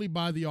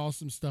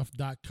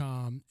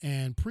onlybuytheawesomestuff.com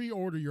and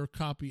pre-order your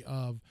copy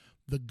of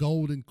The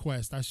Golden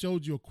Quest. I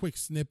showed you a quick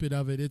snippet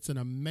of it. It's an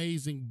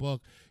amazing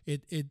book.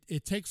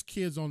 It takes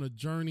kids on a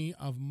journey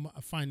of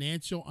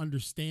financial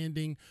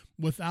understanding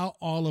without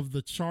all of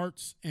the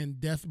charts and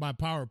death by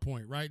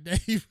PowerPoint, right,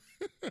 Dave?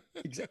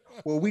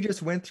 Exactly. Well, we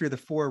just went through the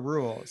 4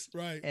 rules,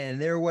 right?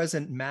 And there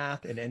wasn't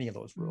math in any of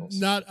those rules.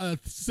 Not a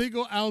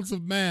single ounce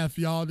of math,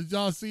 y'all. Did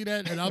y'all see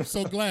that? And I'm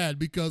so glad,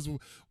 because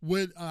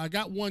when I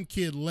got one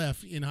kid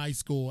left in high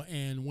school,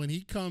 and when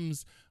he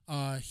comes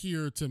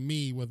here to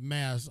me with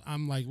math,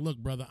 I'm like, look,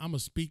 brother, I'm a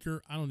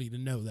speaker. I don't need to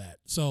know that.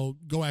 So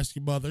go ask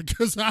your mother,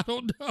 because I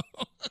don't know.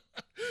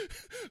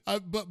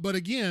 But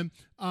again,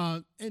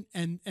 and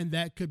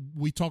that could,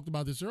 we talked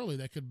about this earlier,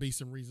 that could be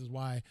some reasons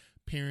why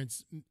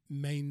parents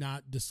may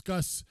not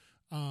discuss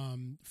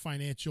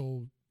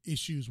financial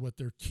issues with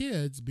their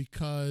kids,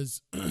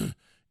 because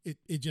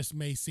it just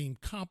may seem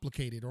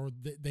complicated, or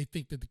they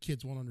think that the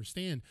kids won't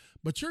understand.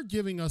 But you're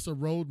giving us a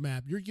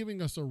roadmap. You're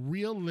giving us a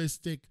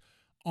realistic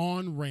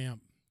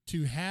on-ramp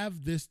to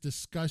have this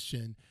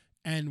discussion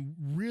and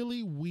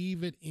really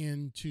weave it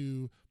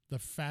into the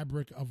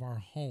fabric of our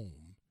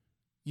home.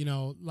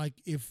 Like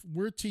if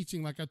we're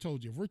teaching, like I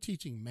told you, if we're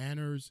teaching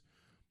manners,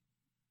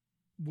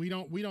 we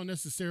don't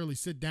necessarily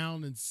sit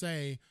down and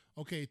say,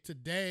 okay,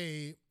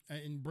 today,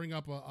 and bring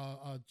up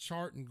a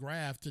chart and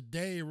graph.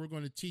 Today, we're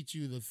going to teach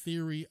you the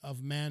theory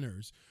of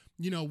manners.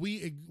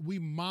 We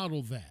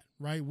model that,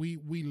 right?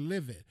 We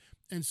live it.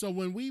 And so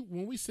when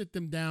we sit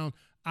them down,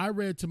 I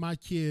read to my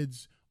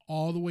kids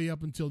all the way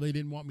up until they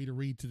didn't want me to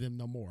read to them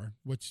no more,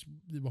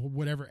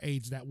 whatever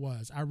age that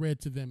was. I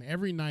read to them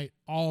every night,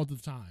 all the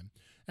time.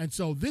 And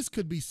so this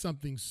could be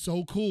something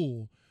so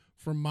cool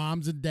for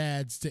moms and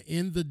dads to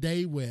end the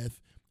day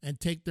with and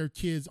take their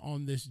kids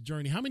on this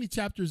journey. How many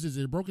chapters is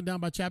it? Broken down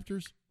by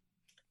chapters?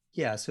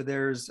 Yeah, so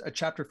there's a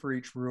chapter for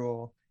each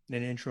rule and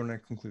an intro and a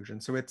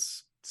conclusion. So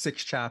it's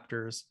 6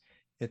 chapters.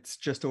 It's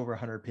just over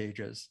 100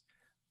 pages.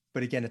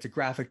 But again, it's a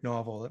graphic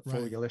novel,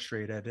 fully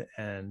illustrated.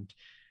 And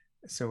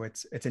so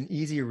it's an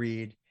easy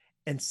read.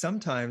 And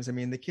sometimes, I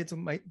mean, the kids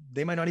might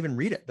not even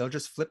read it. They'll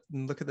just flip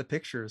and look at the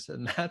pictures,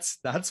 and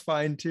that's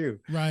fine too.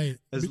 Right.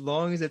 As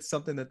long as it's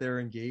something that they're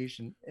engaged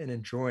in and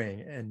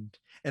enjoying.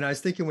 And I was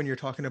thinking, when you're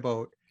talking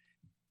about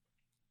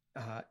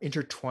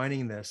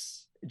intertwining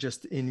this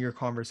just in your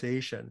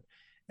conversation,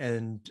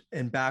 and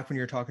back when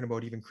you're talking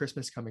about even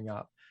Christmas coming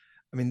up,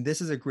 I mean, this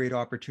is a great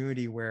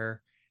opportunity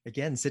where,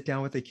 again, sit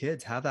down with the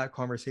kids, have that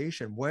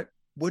conversation. What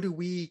do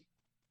we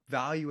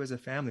value as a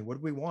family? What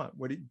do we want?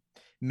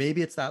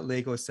 Maybe it's that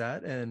Lego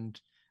set, and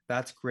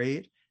that's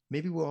great.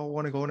 Maybe we all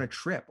want to go on a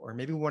trip, or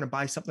maybe we want to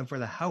buy something for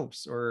the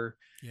house, or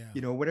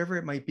whatever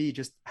it might be.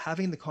 Just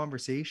having the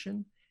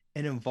conversation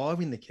and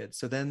involving the kids,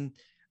 so then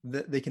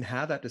they can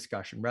have that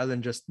discussion rather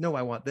than just, no,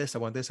 I want this, I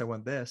want this, I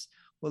want this.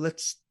 Well,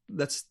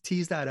 let's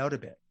tease that out a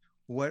bit.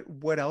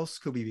 What else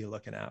could we be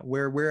looking at?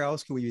 Where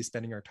else could we be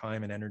spending our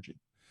time and energy?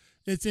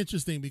 It's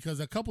interesting because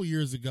a couple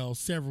years ago,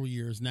 several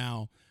years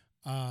now,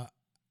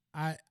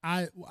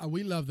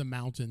 we love the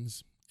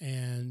mountains,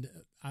 and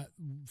I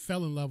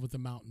fell in love with the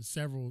mountains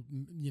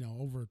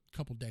over a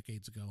couple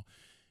decades ago.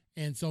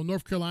 And so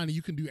North Carolina,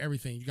 you can do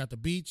everything. You got the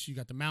beach, you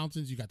got the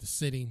mountains, you got the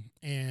city.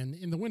 And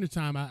in the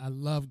wintertime, I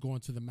love going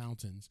to the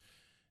mountains.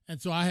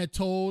 And so I had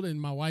told, and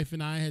my wife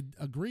and I had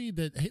agreed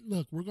that, hey,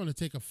 look, we're going to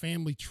take a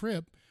family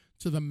trip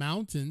to the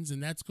mountains,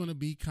 and that's going to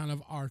be kind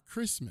of our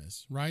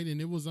Christmas, right? And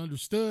it was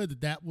understood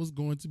that that was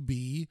going to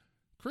be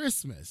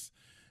Christmas.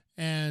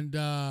 And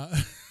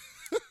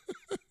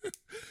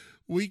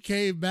we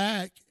came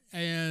back,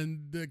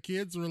 and the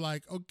kids were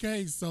like,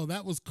 okay, so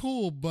that was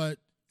cool, but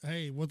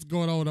hey, what's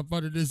going on up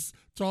under this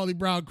Charlie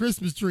Brown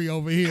Christmas tree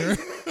over here?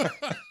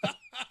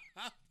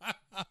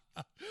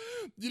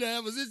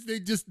 That was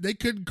it. They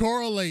couldn't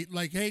correlate.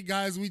 Like, hey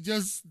guys,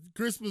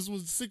 Christmas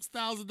was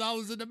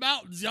 $6,000 in the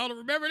mountains. Y'all don't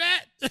remember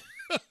that?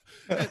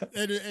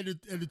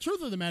 and the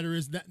truth of the matter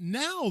is that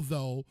now,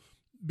 though,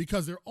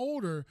 because they're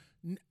older,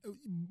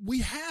 we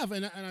have,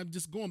 and I'm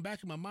just going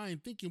back in my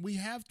mind thinking, we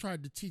have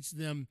tried to teach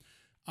them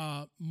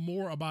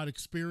more about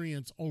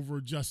experience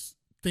over just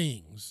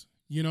things.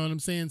 You know what I'm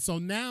saying? So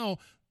now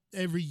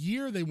every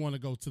year they want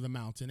to go to the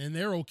mountain, and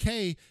they're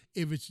okay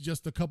if it's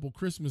just a couple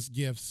Christmas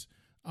gifts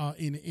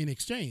in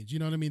exchange. You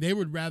know what I mean? They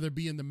would rather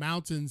be in the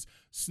mountains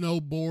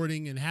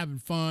snowboarding and having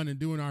fun and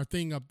doing our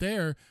thing up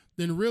there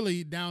than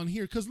really down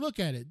here. Because look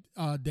at it,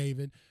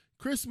 David.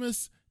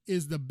 Christmas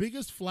is the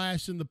biggest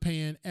flash in the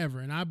pan ever,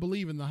 and I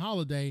believe in the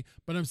holiday,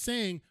 but I'm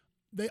saying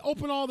they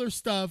open all their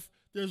stuff,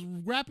 there's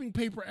wrapping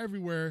paper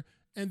everywhere,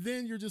 and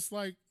then you're just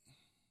like,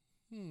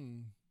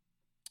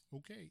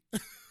 okay.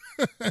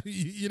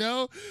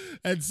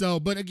 And so,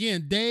 but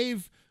again,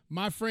 Dave,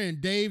 my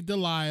friend Dave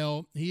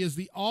Delisle, he is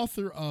the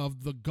author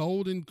of The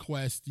Golden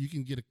Quest. You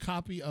can get a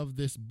copy of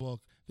this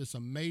book, this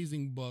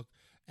amazing book,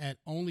 at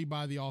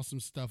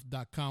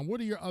onlybytheawesomestuff.com.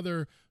 What are your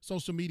other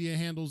social media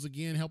handles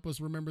again? Help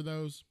us remember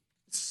those.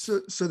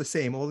 So the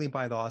same, Only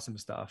By The Awesome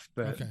Stuff,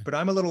 but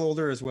I'm a little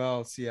older as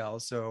well, CL.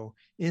 So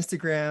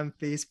Instagram,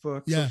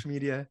 Facebook, social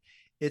media,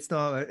 it's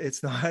not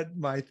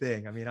my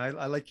thing. I mean,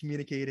 I like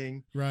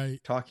communicating, right?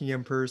 Talking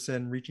in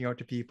person, reaching out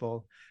to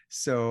people.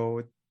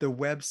 So the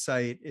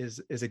website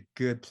is a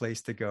good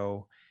place to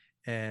go,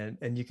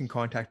 and you can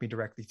contact me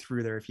directly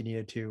through there if you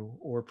needed to,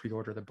 or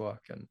pre-order the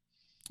book. And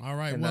all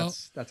right, and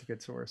that's a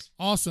good source.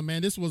 Awesome,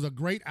 man. This was a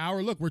great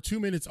hour. Look, we're 2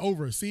 minutes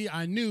over. See,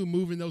 I knew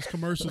moving those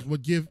commercials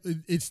would give.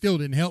 It still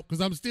didn't help because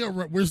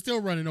we're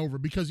still running over,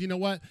 because you know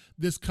what?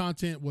 This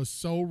content was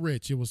so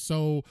rich. It was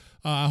so.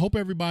 I hope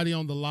everybody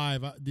on the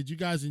live. Did you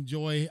guys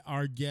enjoy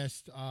our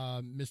guest,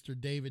 Mr.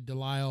 David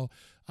Delisle?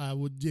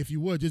 If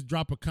you would, just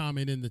drop a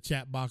comment in the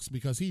chat box,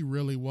 because he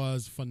really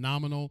was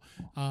phenomenal.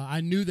 I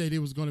knew that it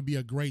was going to be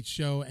a great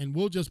show, and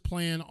we'll just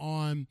plan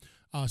on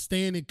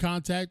staying in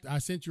contact. I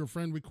sent you a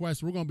friend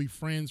request. We're going to be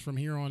friends from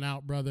here on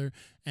out, brother.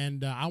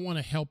 And I want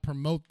to help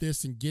promote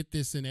this and get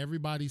this in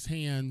everybody's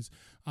hands,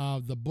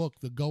 the book,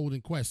 The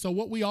Golden Quest. So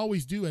what we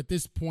always do at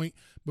this point,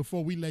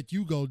 before we let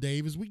you go,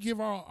 Dave, is we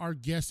give our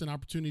guests an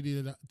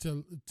opportunity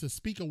to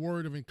speak a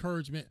word of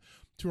encouragement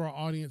to our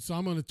audience. So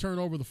I'm going to turn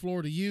over the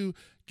floor to you.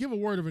 Give a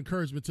word of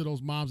encouragement to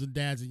those moms and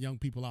dads and young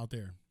people out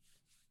there.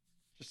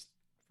 Just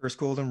first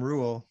golden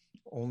rule,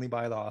 only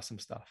buy the awesome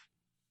stuff.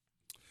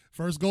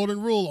 First golden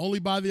rule, only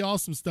buy the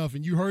awesome stuff.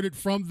 And you heard it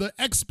from the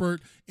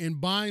expert in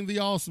buying the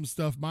awesome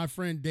stuff, my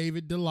friend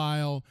David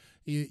Delisle.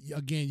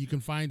 Again, you can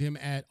find him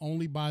at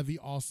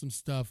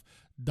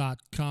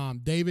onlybytheawesomestuff.com.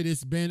 David,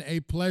 it's been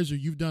a pleasure.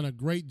 You've done a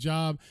great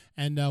job,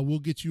 and we'll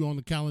get you on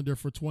the calendar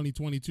for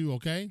 2022,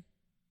 okay?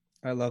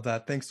 I love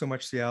that. Thanks so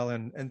much, CL.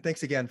 And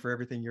thanks again for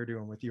everything you're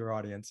doing with your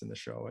audience in the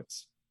show.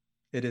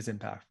 It is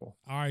impactful. All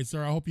right,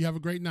 sir. I hope you have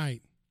a great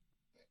night.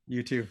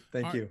 You too.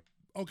 Thank you.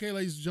 Okay,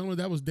 ladies and gentlemen,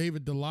 that was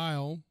David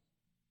Delisle.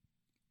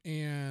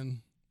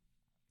 And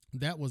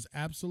that was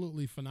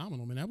absolutely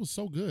phenomenal, man. That was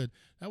so good.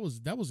 That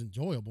was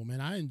enjoyable, man.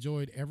 I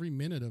enjoyed every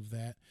minute of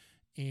that.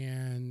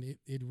 And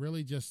it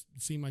really just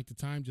seemed like the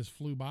time just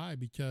flew by,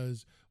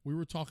 because we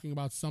were talking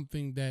about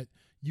something that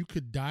you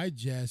could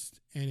digest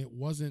and it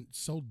wasn't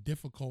so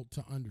difficult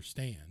to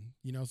understand.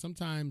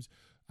 Sometimes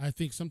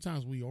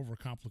we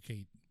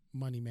overcomplicate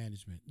money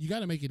management. You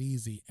got to make it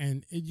easy,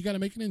 and you got to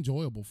make it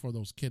enjoyable for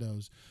those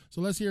kiddos. So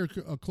let's hear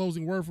a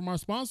closing word from our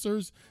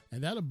sponsors,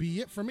 and that'll be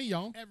it for me,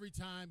 y'all. Every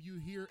time you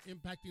hear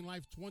Impacting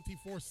Life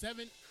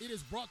 24/7, it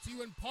is brought to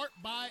you in part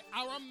by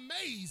our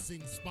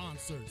amazing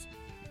sponsors.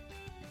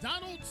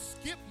 Donald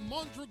Skip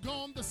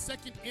Mondragon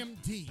II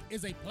MD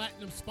is a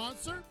platinum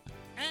sponsor,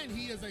 and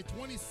he is a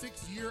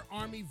 26-year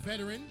Army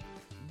veteran,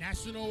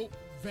 National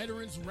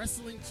veterans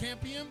wrestling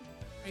champion,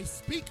 a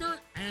speaker,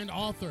 and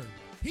author.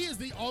 He is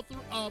the author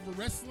of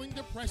Wrestling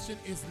Depression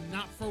is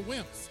Not for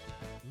Wimps.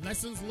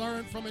 Lessons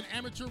learned from an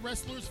amateur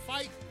wrestler's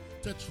fight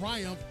to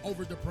triumph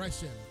over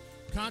depression.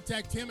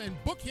 Contact him and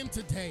book him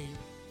today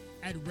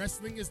at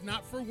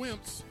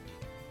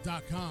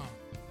wrestlingisnotforwimps.com.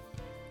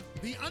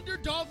 The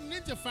Underdog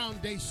Ninja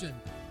Foundation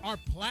are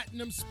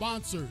platinum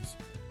sponsors.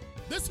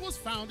 This was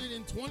founded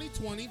in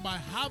 2020 by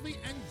Javi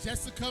and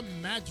Jessica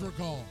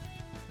Madrigal,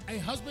 a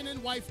husband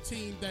and wife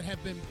team that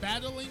have been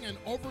battling and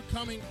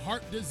overcoming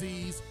heart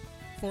disease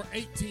for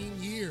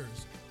 18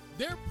 years.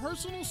 Their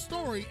personal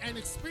story and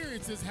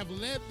experiences have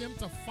led them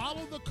to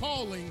follow the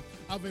calling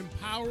of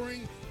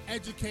empowering,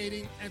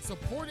 educating, and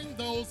supporting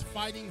those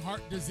fighting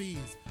heart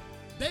disease.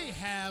 They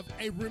have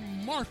a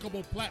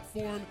remarkable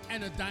platform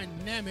and a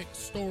dynamic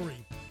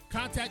story.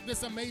 Contact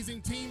this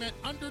amazing team at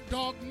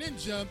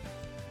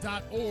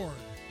underdogninja.org.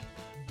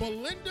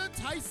 Belinda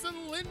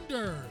Tyson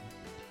Linder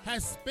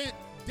has spent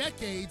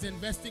decades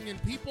investing in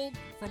people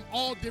from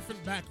all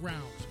different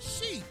backgrounds.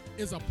 She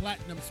is a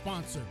platinum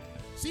sponsor.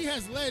 She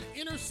has led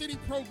inner city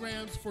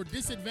programs for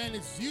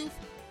disadvantaged youth,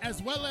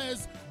 as well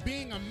as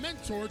being a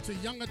mentor to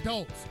young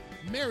adults,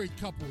 married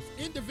couples,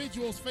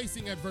 individuals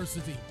facing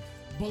adversity.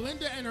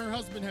 Belinda and her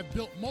husband have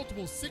built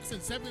multiple 6-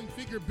 and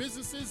 7-figure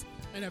businesses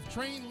and have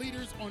trained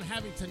leaders on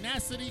having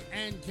tenacity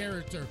and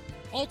character.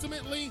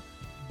 Ultimately,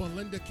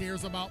 Belinda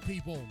cares about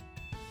people.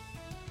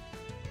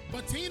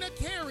 Bettina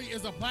Carey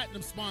is a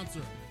platinum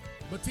sponsor.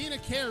 Bettina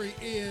Carey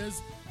is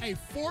a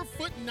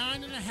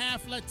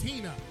 4'9.5"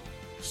 Latina.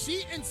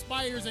 She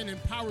inspires and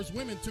empowers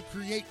women to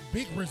create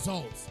big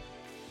results.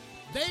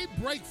 They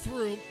break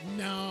through,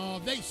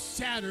 they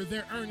shatter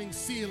their earning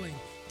ceiling,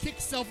 kick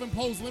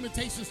self-imposed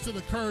limitations to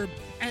the curb,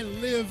 and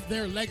live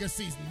their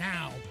legacies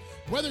now.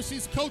 Whether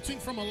she's coaching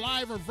from a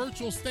live or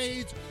virtual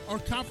stage or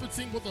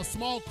conferencing with a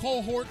small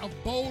cohort of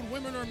bold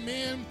women or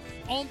men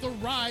on the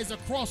rise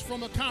across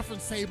from a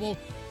conference table,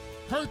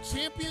 her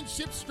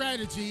championship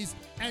strategies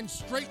and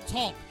straight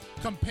talk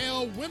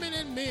compel women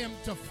and men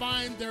to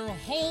find their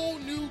whole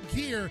new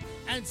gear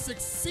and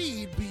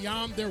succeed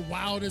beyond their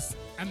wildest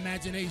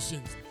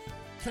imaginations.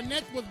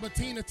 Connect with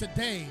Bettina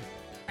today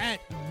at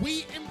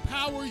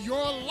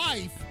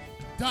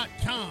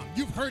WeEmpowerYourLife.com.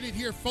 You've heard it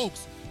here,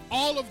 folks.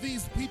 All of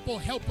these people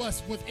help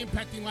us with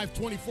Impacting Life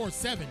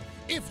 24/7.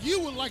 If you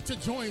would like to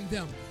join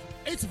them,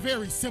 it's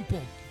very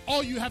simple.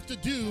 All you have to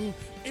do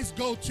is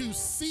go to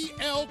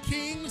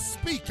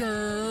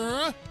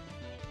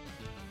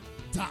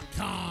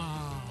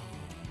CLKingspeaker.com.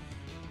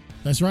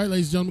 That's right,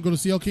 ladies and gentlemen. Go to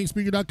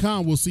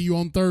CLKingspeaker.com. We'll see you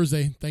on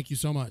Thursday. Thank you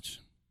so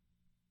much.